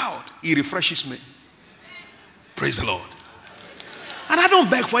go out, he refreshes me. Praise the Lord. And I don't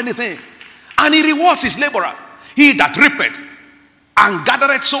beg for anything. And he rewards his laborer. He that reapeth and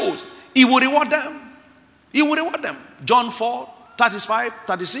gathereth souls, he will reward them. He will reward them. John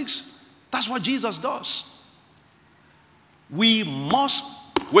 4:35-36. That's what Jesus does. We must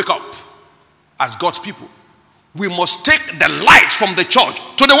wake up as God's people. We must take the lights from the church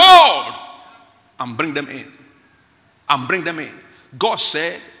to the world and bring them in. And bring them in. God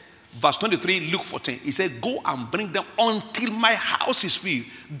said, verse 23, Luke 14, he said, go and bring them until my house is filled.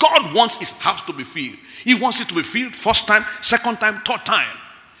 God wants his house to be filled. He wants it to be filled first time, second time, third time.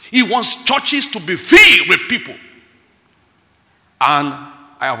 He wants churches to be filled with people. And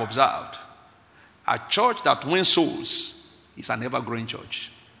I have observed, a church that wins souls is an ever-growing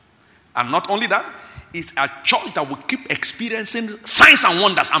church. And not only that, it's a church that will keep experiencing signs and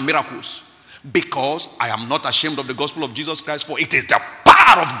wonders and miracles. Because I am not ashamed of the gospel of Jesus Christ, for it is the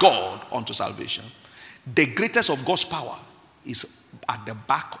power of God unto salvation. The greatest of God's power is at the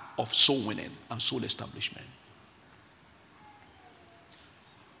back of soul winning and soul establishment.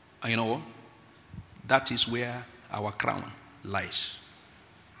 And you know what? That is where our crown lies.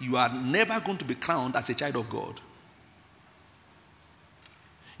 You are never going to be crowned as a child of God.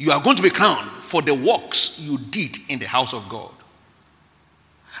 You are going to be crowned for the works you did in the house of God.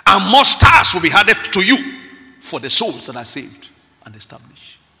 And more stars will be added to you for the souls that are saved and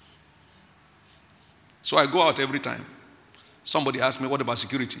established. So I go out every time. Somebody asks me, what about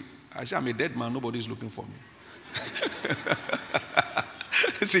security? I say, I'm a dead man. Nobody's looking for me.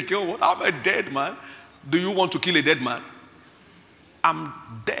 Secure what? I'm a dead man. Do you want to kill a dead man? I'm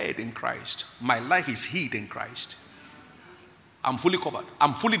dead in Christ. My life is hid in Christ. I'm fully covered.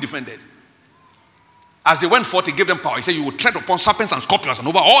 I'm fully defended. As they went forth, he gave them power. He said, you will tread upon serpents and scorpions and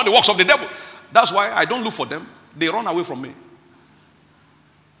over all the works of the devil. That's why I don't look for them. They run away from me.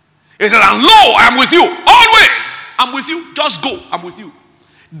 He said, and lo, I am with you always. I'm with you. Just go. I'm with you.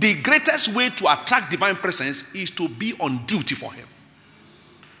 The greatest way to attract divine presence is to be on duty for him.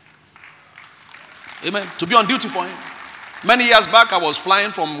 Amen. To be on duty for him. Many years back, I was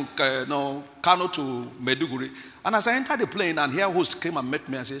flying from Kano to Maiduguri. And as I entered the plane, and here host came and met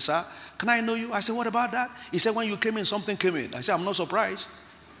me and said, sir, can I know you? I said, what about that? He said, when you came in, something came in. I said, I'm not surprised.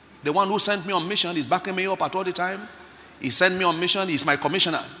 The one who sent me on mission is backing me up at all the time. He sent me on mission. He's my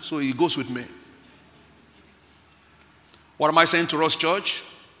commissioner. So he goes with me. What am I saying to us, church?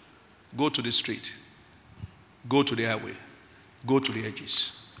 Go to the street. Go to the highway. Go to the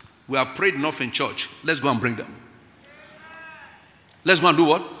edges. We have prayed enough in church. Let's go and bring them. Let's go and do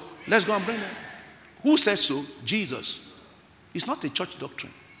what? Let's go and bring them. Who says so? Jesus. It's not a church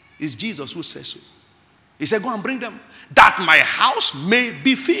doctrine. It's Jesus who says so. He said, go and bring them, that my house may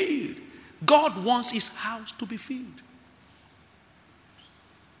be filled. God wants his house to be filled.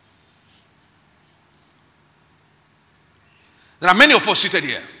 There are many of us seated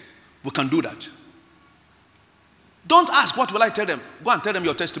here. We can do that. Don't ask, what will I tell them? Go and tell them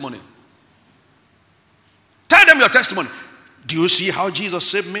your testimony. them your testimony. Do you see how Jesus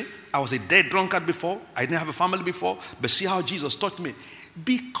saved me? I was a dead drunkard before. I didn't have a family before. But see how Jesus taught me.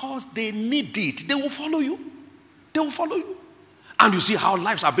 Because they need it. They will follow you. They will follow you. And you see how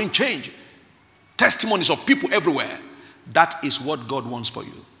lives are being changed. Testimonies of people everywhere. That is what God wants for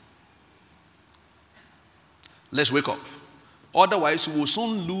you. Let's wake up. Otherwise, we will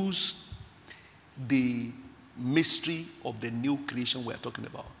soon lose the mystery of the new creation we are talking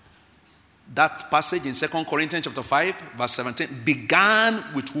about. That passage in 2 Corinthians chapter 5, verse 17, began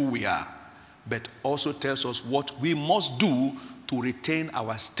with who we are, but also tells us what we must do to retain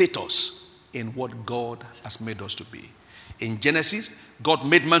our status in what God has made us to be. In Genesis, God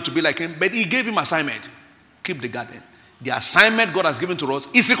made man to be like him, but he gave him assignment. Keep the garden. The assignment God has given to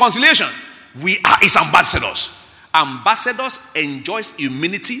us is reconciliation. We are his ambassadors. Ambassadors enjoys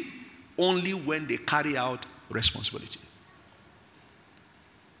immunity only when they carry out responsibility.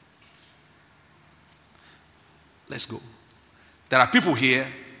 Let's go. There are people here.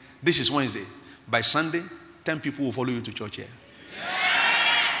 This is Wednesday. By Sunday, 10 people will follow you to church here. Yeah.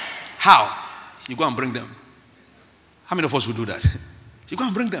 How? You go and bring them. How many of us will do that? You go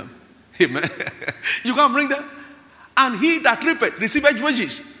and bring them. Amen. You go and bring them. And he that reapeth receiveth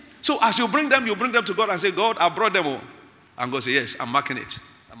wages. So as you bring them to God and say, God, I brought them all. And God say, yes, I'm marking it.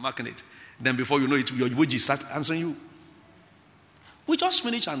 I'm marking it. Then before you know it, your wages start answering you. We just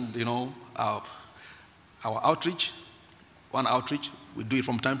finished and, our outreach, one outreach, we do it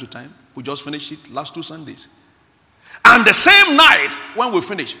from time to time. We just finished it last 2 Sundays. And the same night when we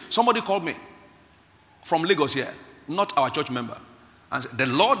finished, somebody called me from Lagos here, not our church member, and said, the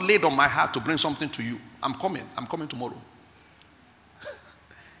Lord laid on my heart to bring something to you. I'm coming tomorrow.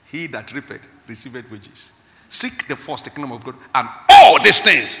 He that reapeth receiveth wages. Seek the first the kingdom of God, and all these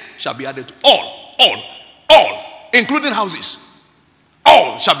things shall be added to all, including houses.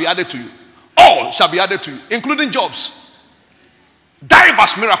 All shall be added to you. All shall be added to you, including jobs.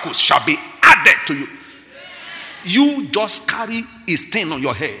 Diverse miracles shall be added to you. You just carry his thing on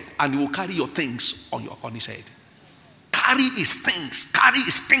your head, and he will carry your things on his head. Carry his things, carry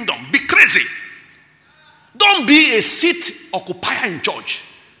his kingdom. Be crazy. Don't be a seat occupier in church.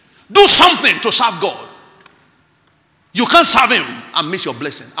 Do something to serve God. You can't serve him and miss your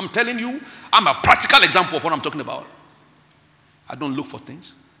blessing. I'm telling you, I'm a practical example of what I'm talking about. I don't look for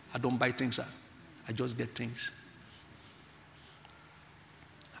things. I don't buy things. I just get things.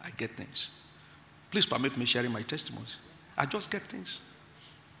 I get things. Please permit me sharing my testimonies. I just get things.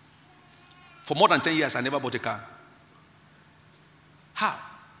 For more than 10 years, I never bought a car. How?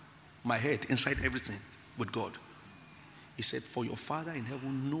 My head inside everything with God. He said, for your Father in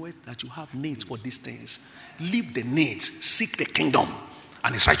heaven knoweth that you have needs for these things. Leave the needs. Seek the kingdom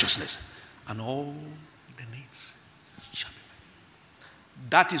and his righteousness. And all the needs shall be met.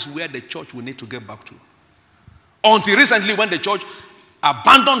 That is where the church will need to get back to. Until recently, when the church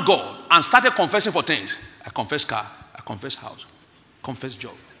abandoned God and started confessing for things. I confess car. I confess house. Confess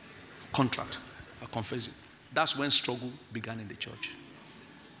job. Contract. I confess it. That's when struggle began in the church.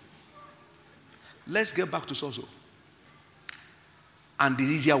 Let's get back to Sozo. And the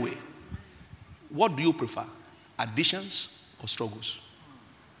easier way. What do you prefer? Additions or struggles?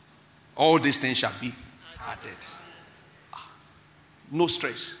 All these things shall be added. No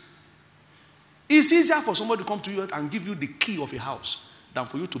stress. It's easier for somebody to come to you and give you the key of a house than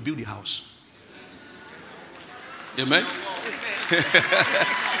for you to build a house. Amen?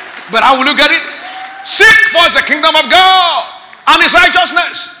 But how will you get it? Seek first the kingdom of God and his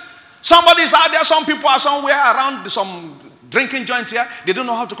righteousness. Somebody's out there, some people are somewhere around some drinking joints here. They don't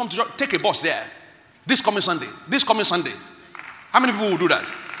know how to come to church. Take a bus there. This coming Sunday. How many people will do that?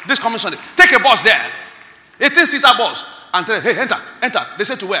 This coming Sunday. Take a bus there. 18-seater bus. And tell them, hey, enter. They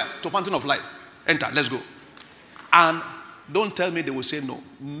say to where? To Fountain of Life. Enter, let's go. And don't tell me they will say no.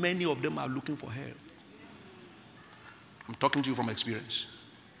 Many of them are looking for help. I'm talking to you from experience.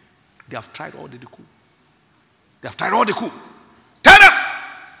 They have tried all they could. Tell them,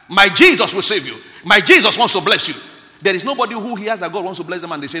 my Jesus will save you. My Jesus wants to bless you. There is nobody who hears that God wants to bless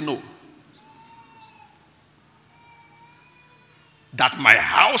them and they say no. That my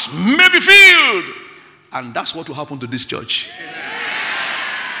house may be filled. And that's what will happen to this church.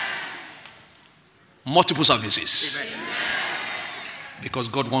 Multiple services. Because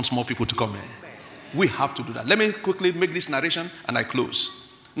God wants more people to come here. We have to do that. Let me quickly make this narration and I close.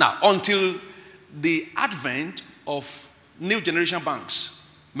 Now, until the advent of new generation banks,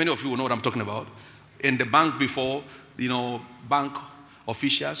 many of you will know what I'm talking about. In the bank before, bank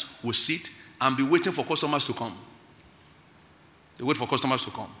officials will sit and be waiting for customers to come. They wait for customers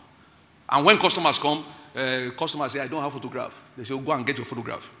to come. And when customers come, customers say, I don't have a photograph. They say, go and get your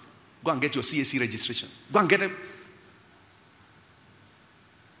photograph. Go and get your CAC registration. Go and get it.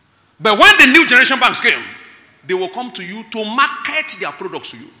 But when the new generation banks came, they will come to you to market their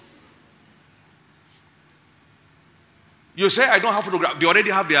products to you. You say, I don't have photograph. They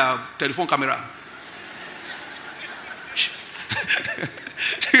already have their telephone camera.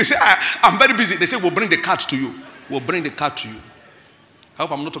 You say, I'm very busy. They say, we'll bring the cards to you. We'll bring the card to you. I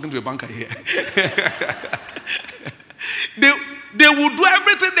hope I'm not talking to a banker here. They will do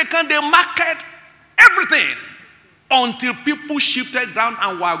everything they can. They market everything until people shifted ground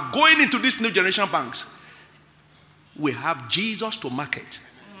and were going into these new generation banks. We have Jesus to market.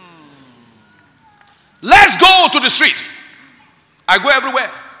 Let's go to the street. I go everywhere.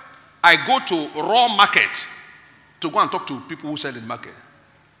 I go to raw market to go and talk to people who sell in the market.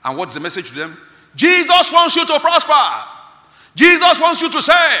 And what's the message to them? Jesus wants you to prosper. Jesus wants you to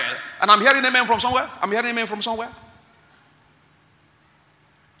sell. And I'm hearing amen from somewhere. I'm hearing amen from somewhere.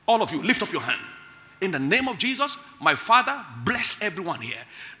 All of you, lift up your hand. In the name of Jesus, my Father, bless everyone here.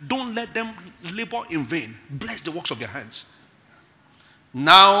 Don't let them labor in vain. Bless the works of their hands.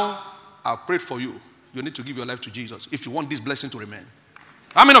 Now, I've prayed for you. You need to give your life to Jesus if you want this blessing to remain.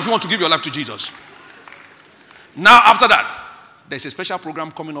 How many of you want to give your life to Jesus? Now, after that, there's a special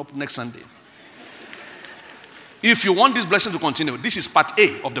program coming up next Sunday. If you want this blessing to continue, this is part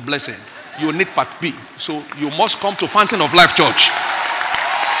A of the blessing. You need part B. So you must come to Fountain of Life Church.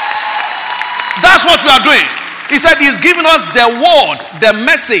 That's what we are doing. He said he's giving us the word, the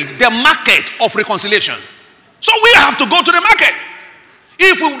message, the market of reconciliation. So we have to go to the market.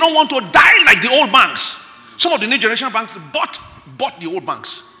 If we don't want to die like the old banks. Some of the new generation banks bought the old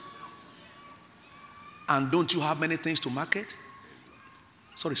banks. And don't you have many things to market?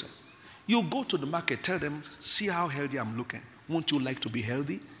 Sorry, sir. You go to the market, tell them, see how healthy I'm looking. Won't you like to be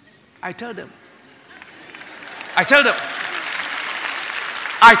healthy? I tell them. I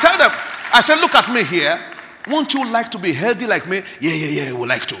said, look at me here. Won't you like to be healthy like me? Yeah, I would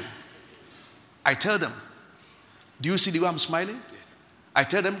like to. I tell them. Do you see the way I'm smiling? Yes, sir. I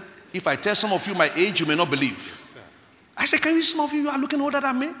tell them, if I tell some of you my age, you may not believe. Yes, sir. I say, can you see some of you are looking older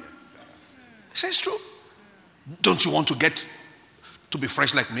than me? Yes, sir. I say, it's true. Don't you want to get to be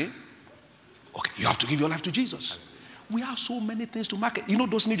fresh like me? Okay, you have to give your life to Jesus. We have so many things to market. You know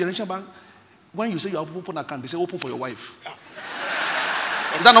those new generation banks, when you say you have open account, they say open for your wife.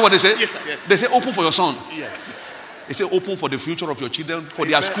 Is that not what they say? Yes, sir. Yes. They say open for your son. Yes. They say open for the future of your children, for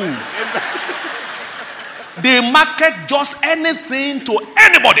their school. They market just anything to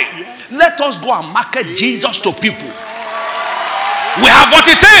anybody. Yes. Let us go and market Jesus to people. We have what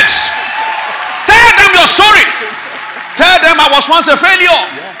it takes. Tell them your story. Tell them I was once a failure.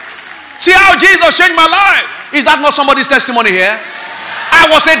 Yes. See how Jesus changed my life. Is that not somebody's testimony here? I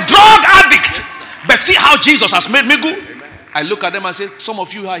was a drug addict, but see how Jesus has made me good. Amen. I look at them and say, some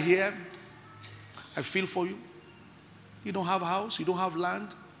of you are here. I feel for you. You don't have a house. You don't have land.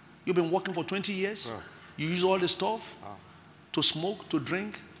 You've been working for 20 years. You use all the stuff to smoke, to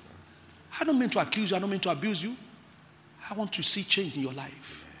drink. I don't mean to accuse you. I don't mean to abuse you. I want to see change in your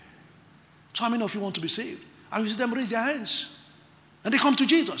life. So how many of you want to be saved? And you see them raise their hands. And they come to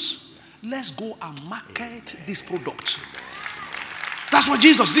Jesus. Let's go and market this product. That's what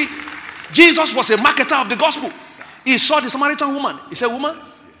Jesus did. Jesus was a marketer of the gospel. He saw the Samaritan woman. He said, woman,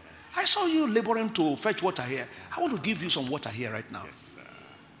 I saw you laboring to fetch water here. I want to give you some water here right now. Yes,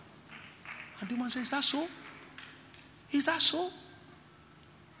 and the woman said, is that so? Is that so?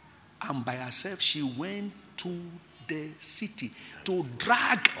 And by herself, she went to the city to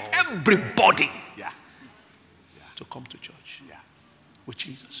drag everybody to come to church with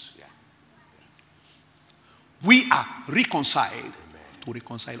Jesus. We are reconciled to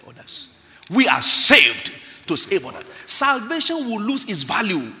reconcile others. We are saved to save others. Salvation will lose its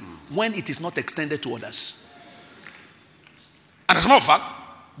value when it is not extended to others. And as a matter of fact,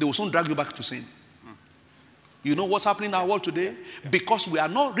 they will soon drag you back to sin. You know what's happening in our world today? Because we are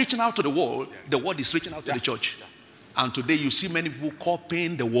not reaching out to the world is reaching out to the church. And today you see many people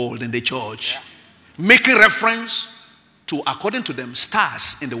copying the world in the church, making reference to, according to them,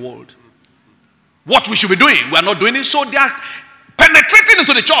 stars in the world. What we should be doing, we are not doing it, so they are penetrating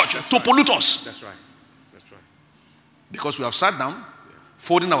into the church to pollute us. That's right. Because we have sat down,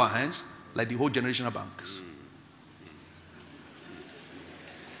 folding our hands like the whole generational banks.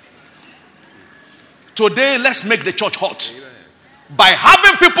 Today, let's make the church hot. By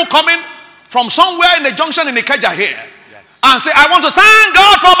having people coming from somewhere in the junction in Ikeja here and say, I want to thank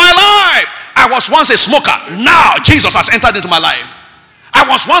God for my life. I was once a smoker. Now Jesus has entered into my life. I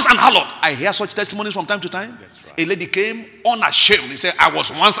was once an harlot. I hear such testimonies from time to time. Right. A lady came unashamed. He said, I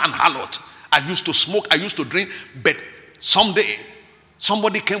was once an harlot. I used to smoke. I used to drink. But someday,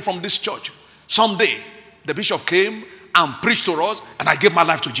 Somebody came from this church. Someday, the bishop came and preached to us, and I gave my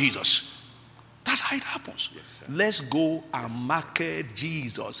life to Jesus. That's how it happens. Yes, let's go and market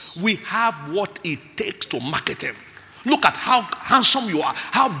Jesus. We have what it takes to market him. Look at how handsome you are,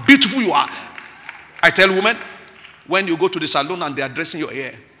 how beautiful you are. I tell women, when you go to the salon and they are dressing your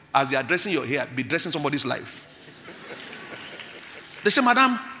hair, as they are dressing your hair, be dressing somebody's life. They say,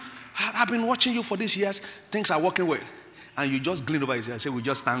 Madam, I've been watching you for these years. Things are working well. And you just glean over his ear and say, we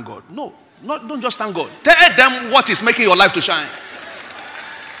just thank God. No, don't just thank God. Tell them what is making your life to shine.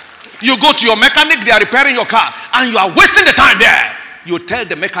 You go to your mechanic, they are repairing your car, and you are wasting the time there. You tell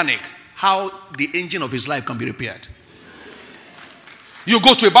the mechanic how the engine of his life can be repaired. You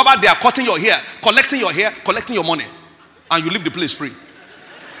go to a barber, they are cutting your hair, collecting your money, and you leave the place free.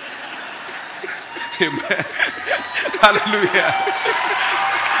 Amen. Hallelujah.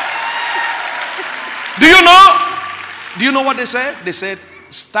 Do you know what they said? They said,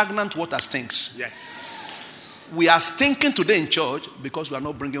 stagnant water stinks. Yes. We are stinking today in church because we are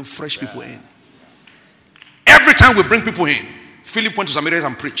not bringing fresh people in. Every time we bring people in, Philip went to Samaria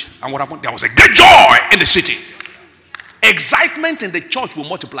and preached. And what happened? There was a great joy in the city. Excitement in the church will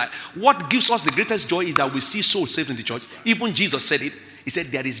multiply. What gives us the greatest joy is that we see souls saved in the church. Even Jesus said it. He said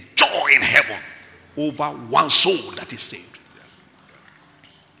there is joy in heaven over one soul that is saved.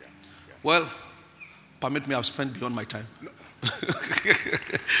 Well, permit me, I've spent beyond my time.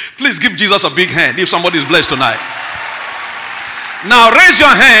 Please give Jesus a big hand if somebody is blessed tonight. Now raise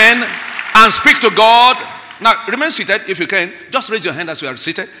your hand and speak to God. Now remain seated if you can. Just raise your hand as you are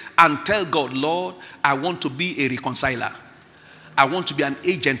seated and tell God, Lord, I want to be a reconciler. I want to be an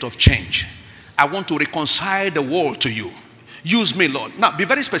agent of change. I want to reconcile the world to you. Use me, Lord. Now be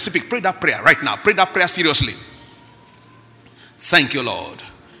very specific. Pray that prayer right now. Pray that prayer seriously. Thank you, Lord.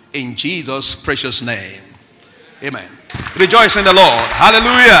 In Jesus' precious name. Amen. Rejoice in the Lord.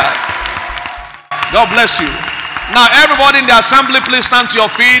 Hallelujah. God bless you. Now everybody in the assembly, please stand to your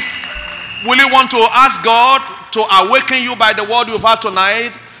feet. Will you want to ask God to awaken you by the word you've heard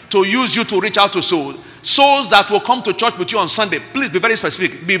tonight, to use you to reach out to souls? Souls that will come to church with you on Sunday. Please be very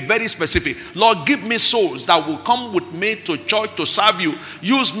specific. Be very specific. Lord, give me souls that will come with me to church to serve you.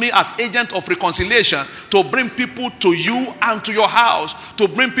 Use me as agent of reconciliation to bring people to you and to your house, to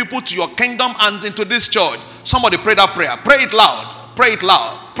bring people to your kingdom and into this church. Somebody pray that prayer. Pray it loud. Pray it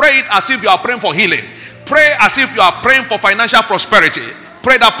loud. Pray it as if you are praying for healing. Pray as if you are praying for financial prosperity.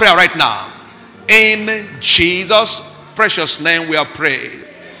 Pray that prayer right now. In Jesus' precious name we are praying.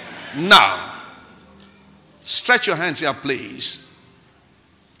 Now, stretch your hands here, please.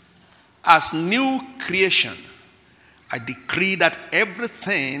 As new creation, I decree that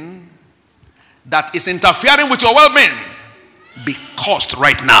everything that is interfering with your well-being be cursed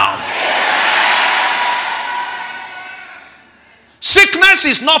right now. Sickness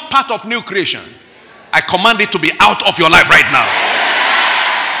is not part of new creation. I command it to be out of your life right now.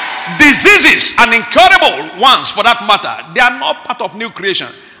 Diseases and incurable ones, for that matter, they are not part of new creation.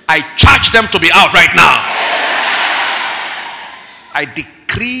 I charge them to be out right now. I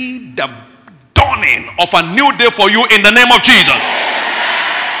decree the dawning of a new day for you in the name of Jesus.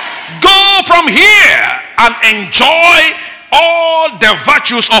 Go from here and enjoy all the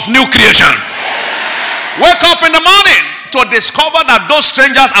virtues of new creation. Wake up in the morning to discover that those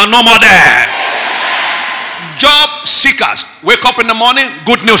strangers are no more there. Job seekers, wake up in the morning,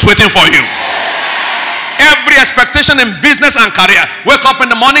 good news waiting for you. Every expectation in business and career, wake up in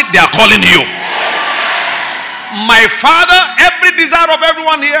the morning, they are calling you. My Father, every desire of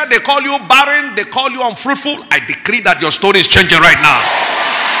everyone here, they call you barren, they call you unfruitful. I decree that your story is changing right now.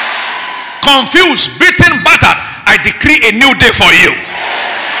 Confused, beaten, battered, I decree a new day for you.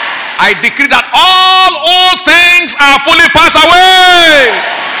 I decree that all old things are fully passed away.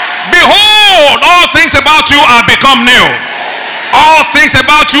 Behold, all things about you are become new. All things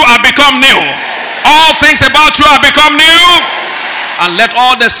about you are become new. All things about you are become new. And let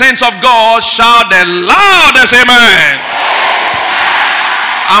all the saints of God shout the loudest amen.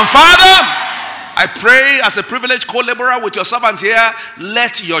 And Father, I pray as a privileged co-laborer with your servant here,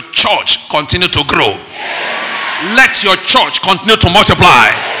 let your church continue to grow. Let your church continue to multiply.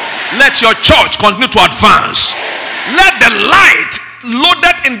 Let your church continue to advance. Let the light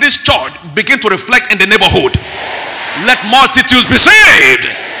loaded in this church begin to reflect in the neighborhood. Let multitudes be saved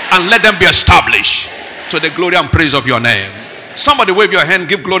and let them be established to the glory and praise of your name. Somebody wave your hand,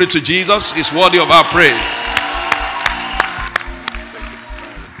 give glory to Jesus. He's worthy of our praise.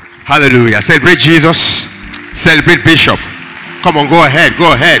 Hallelujah. Celebrate Jesus. Celebrate Bishop. Come on, go ahead.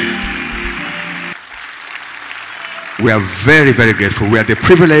 Go ahead. We are very, very grateful. We are the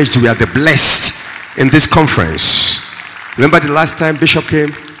privileged. We are the blessed in this conference. Remember the last time Bishop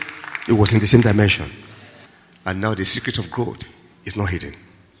came? It was in the same dimension. And now the secret of growth is not hidden.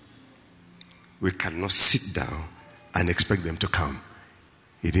 We cannot sit down and expect them to come.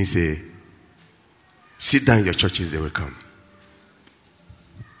 He didn't say, sit down in your churches, they will come.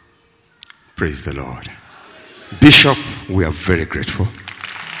 Praise the Lord. Bishop, we are very grateful.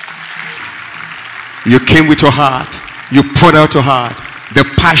 You came with your heart. You poured out your heart. The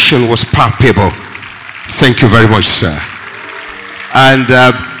passion was palpable. Thank you very much, sir. And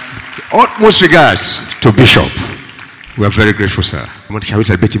utmost regards to Bishop. We are very grateful, sir. Can we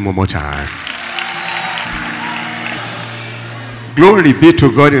celebrate him one more time? Glory be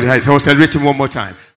to God in the highest. I will celebrate him one more time.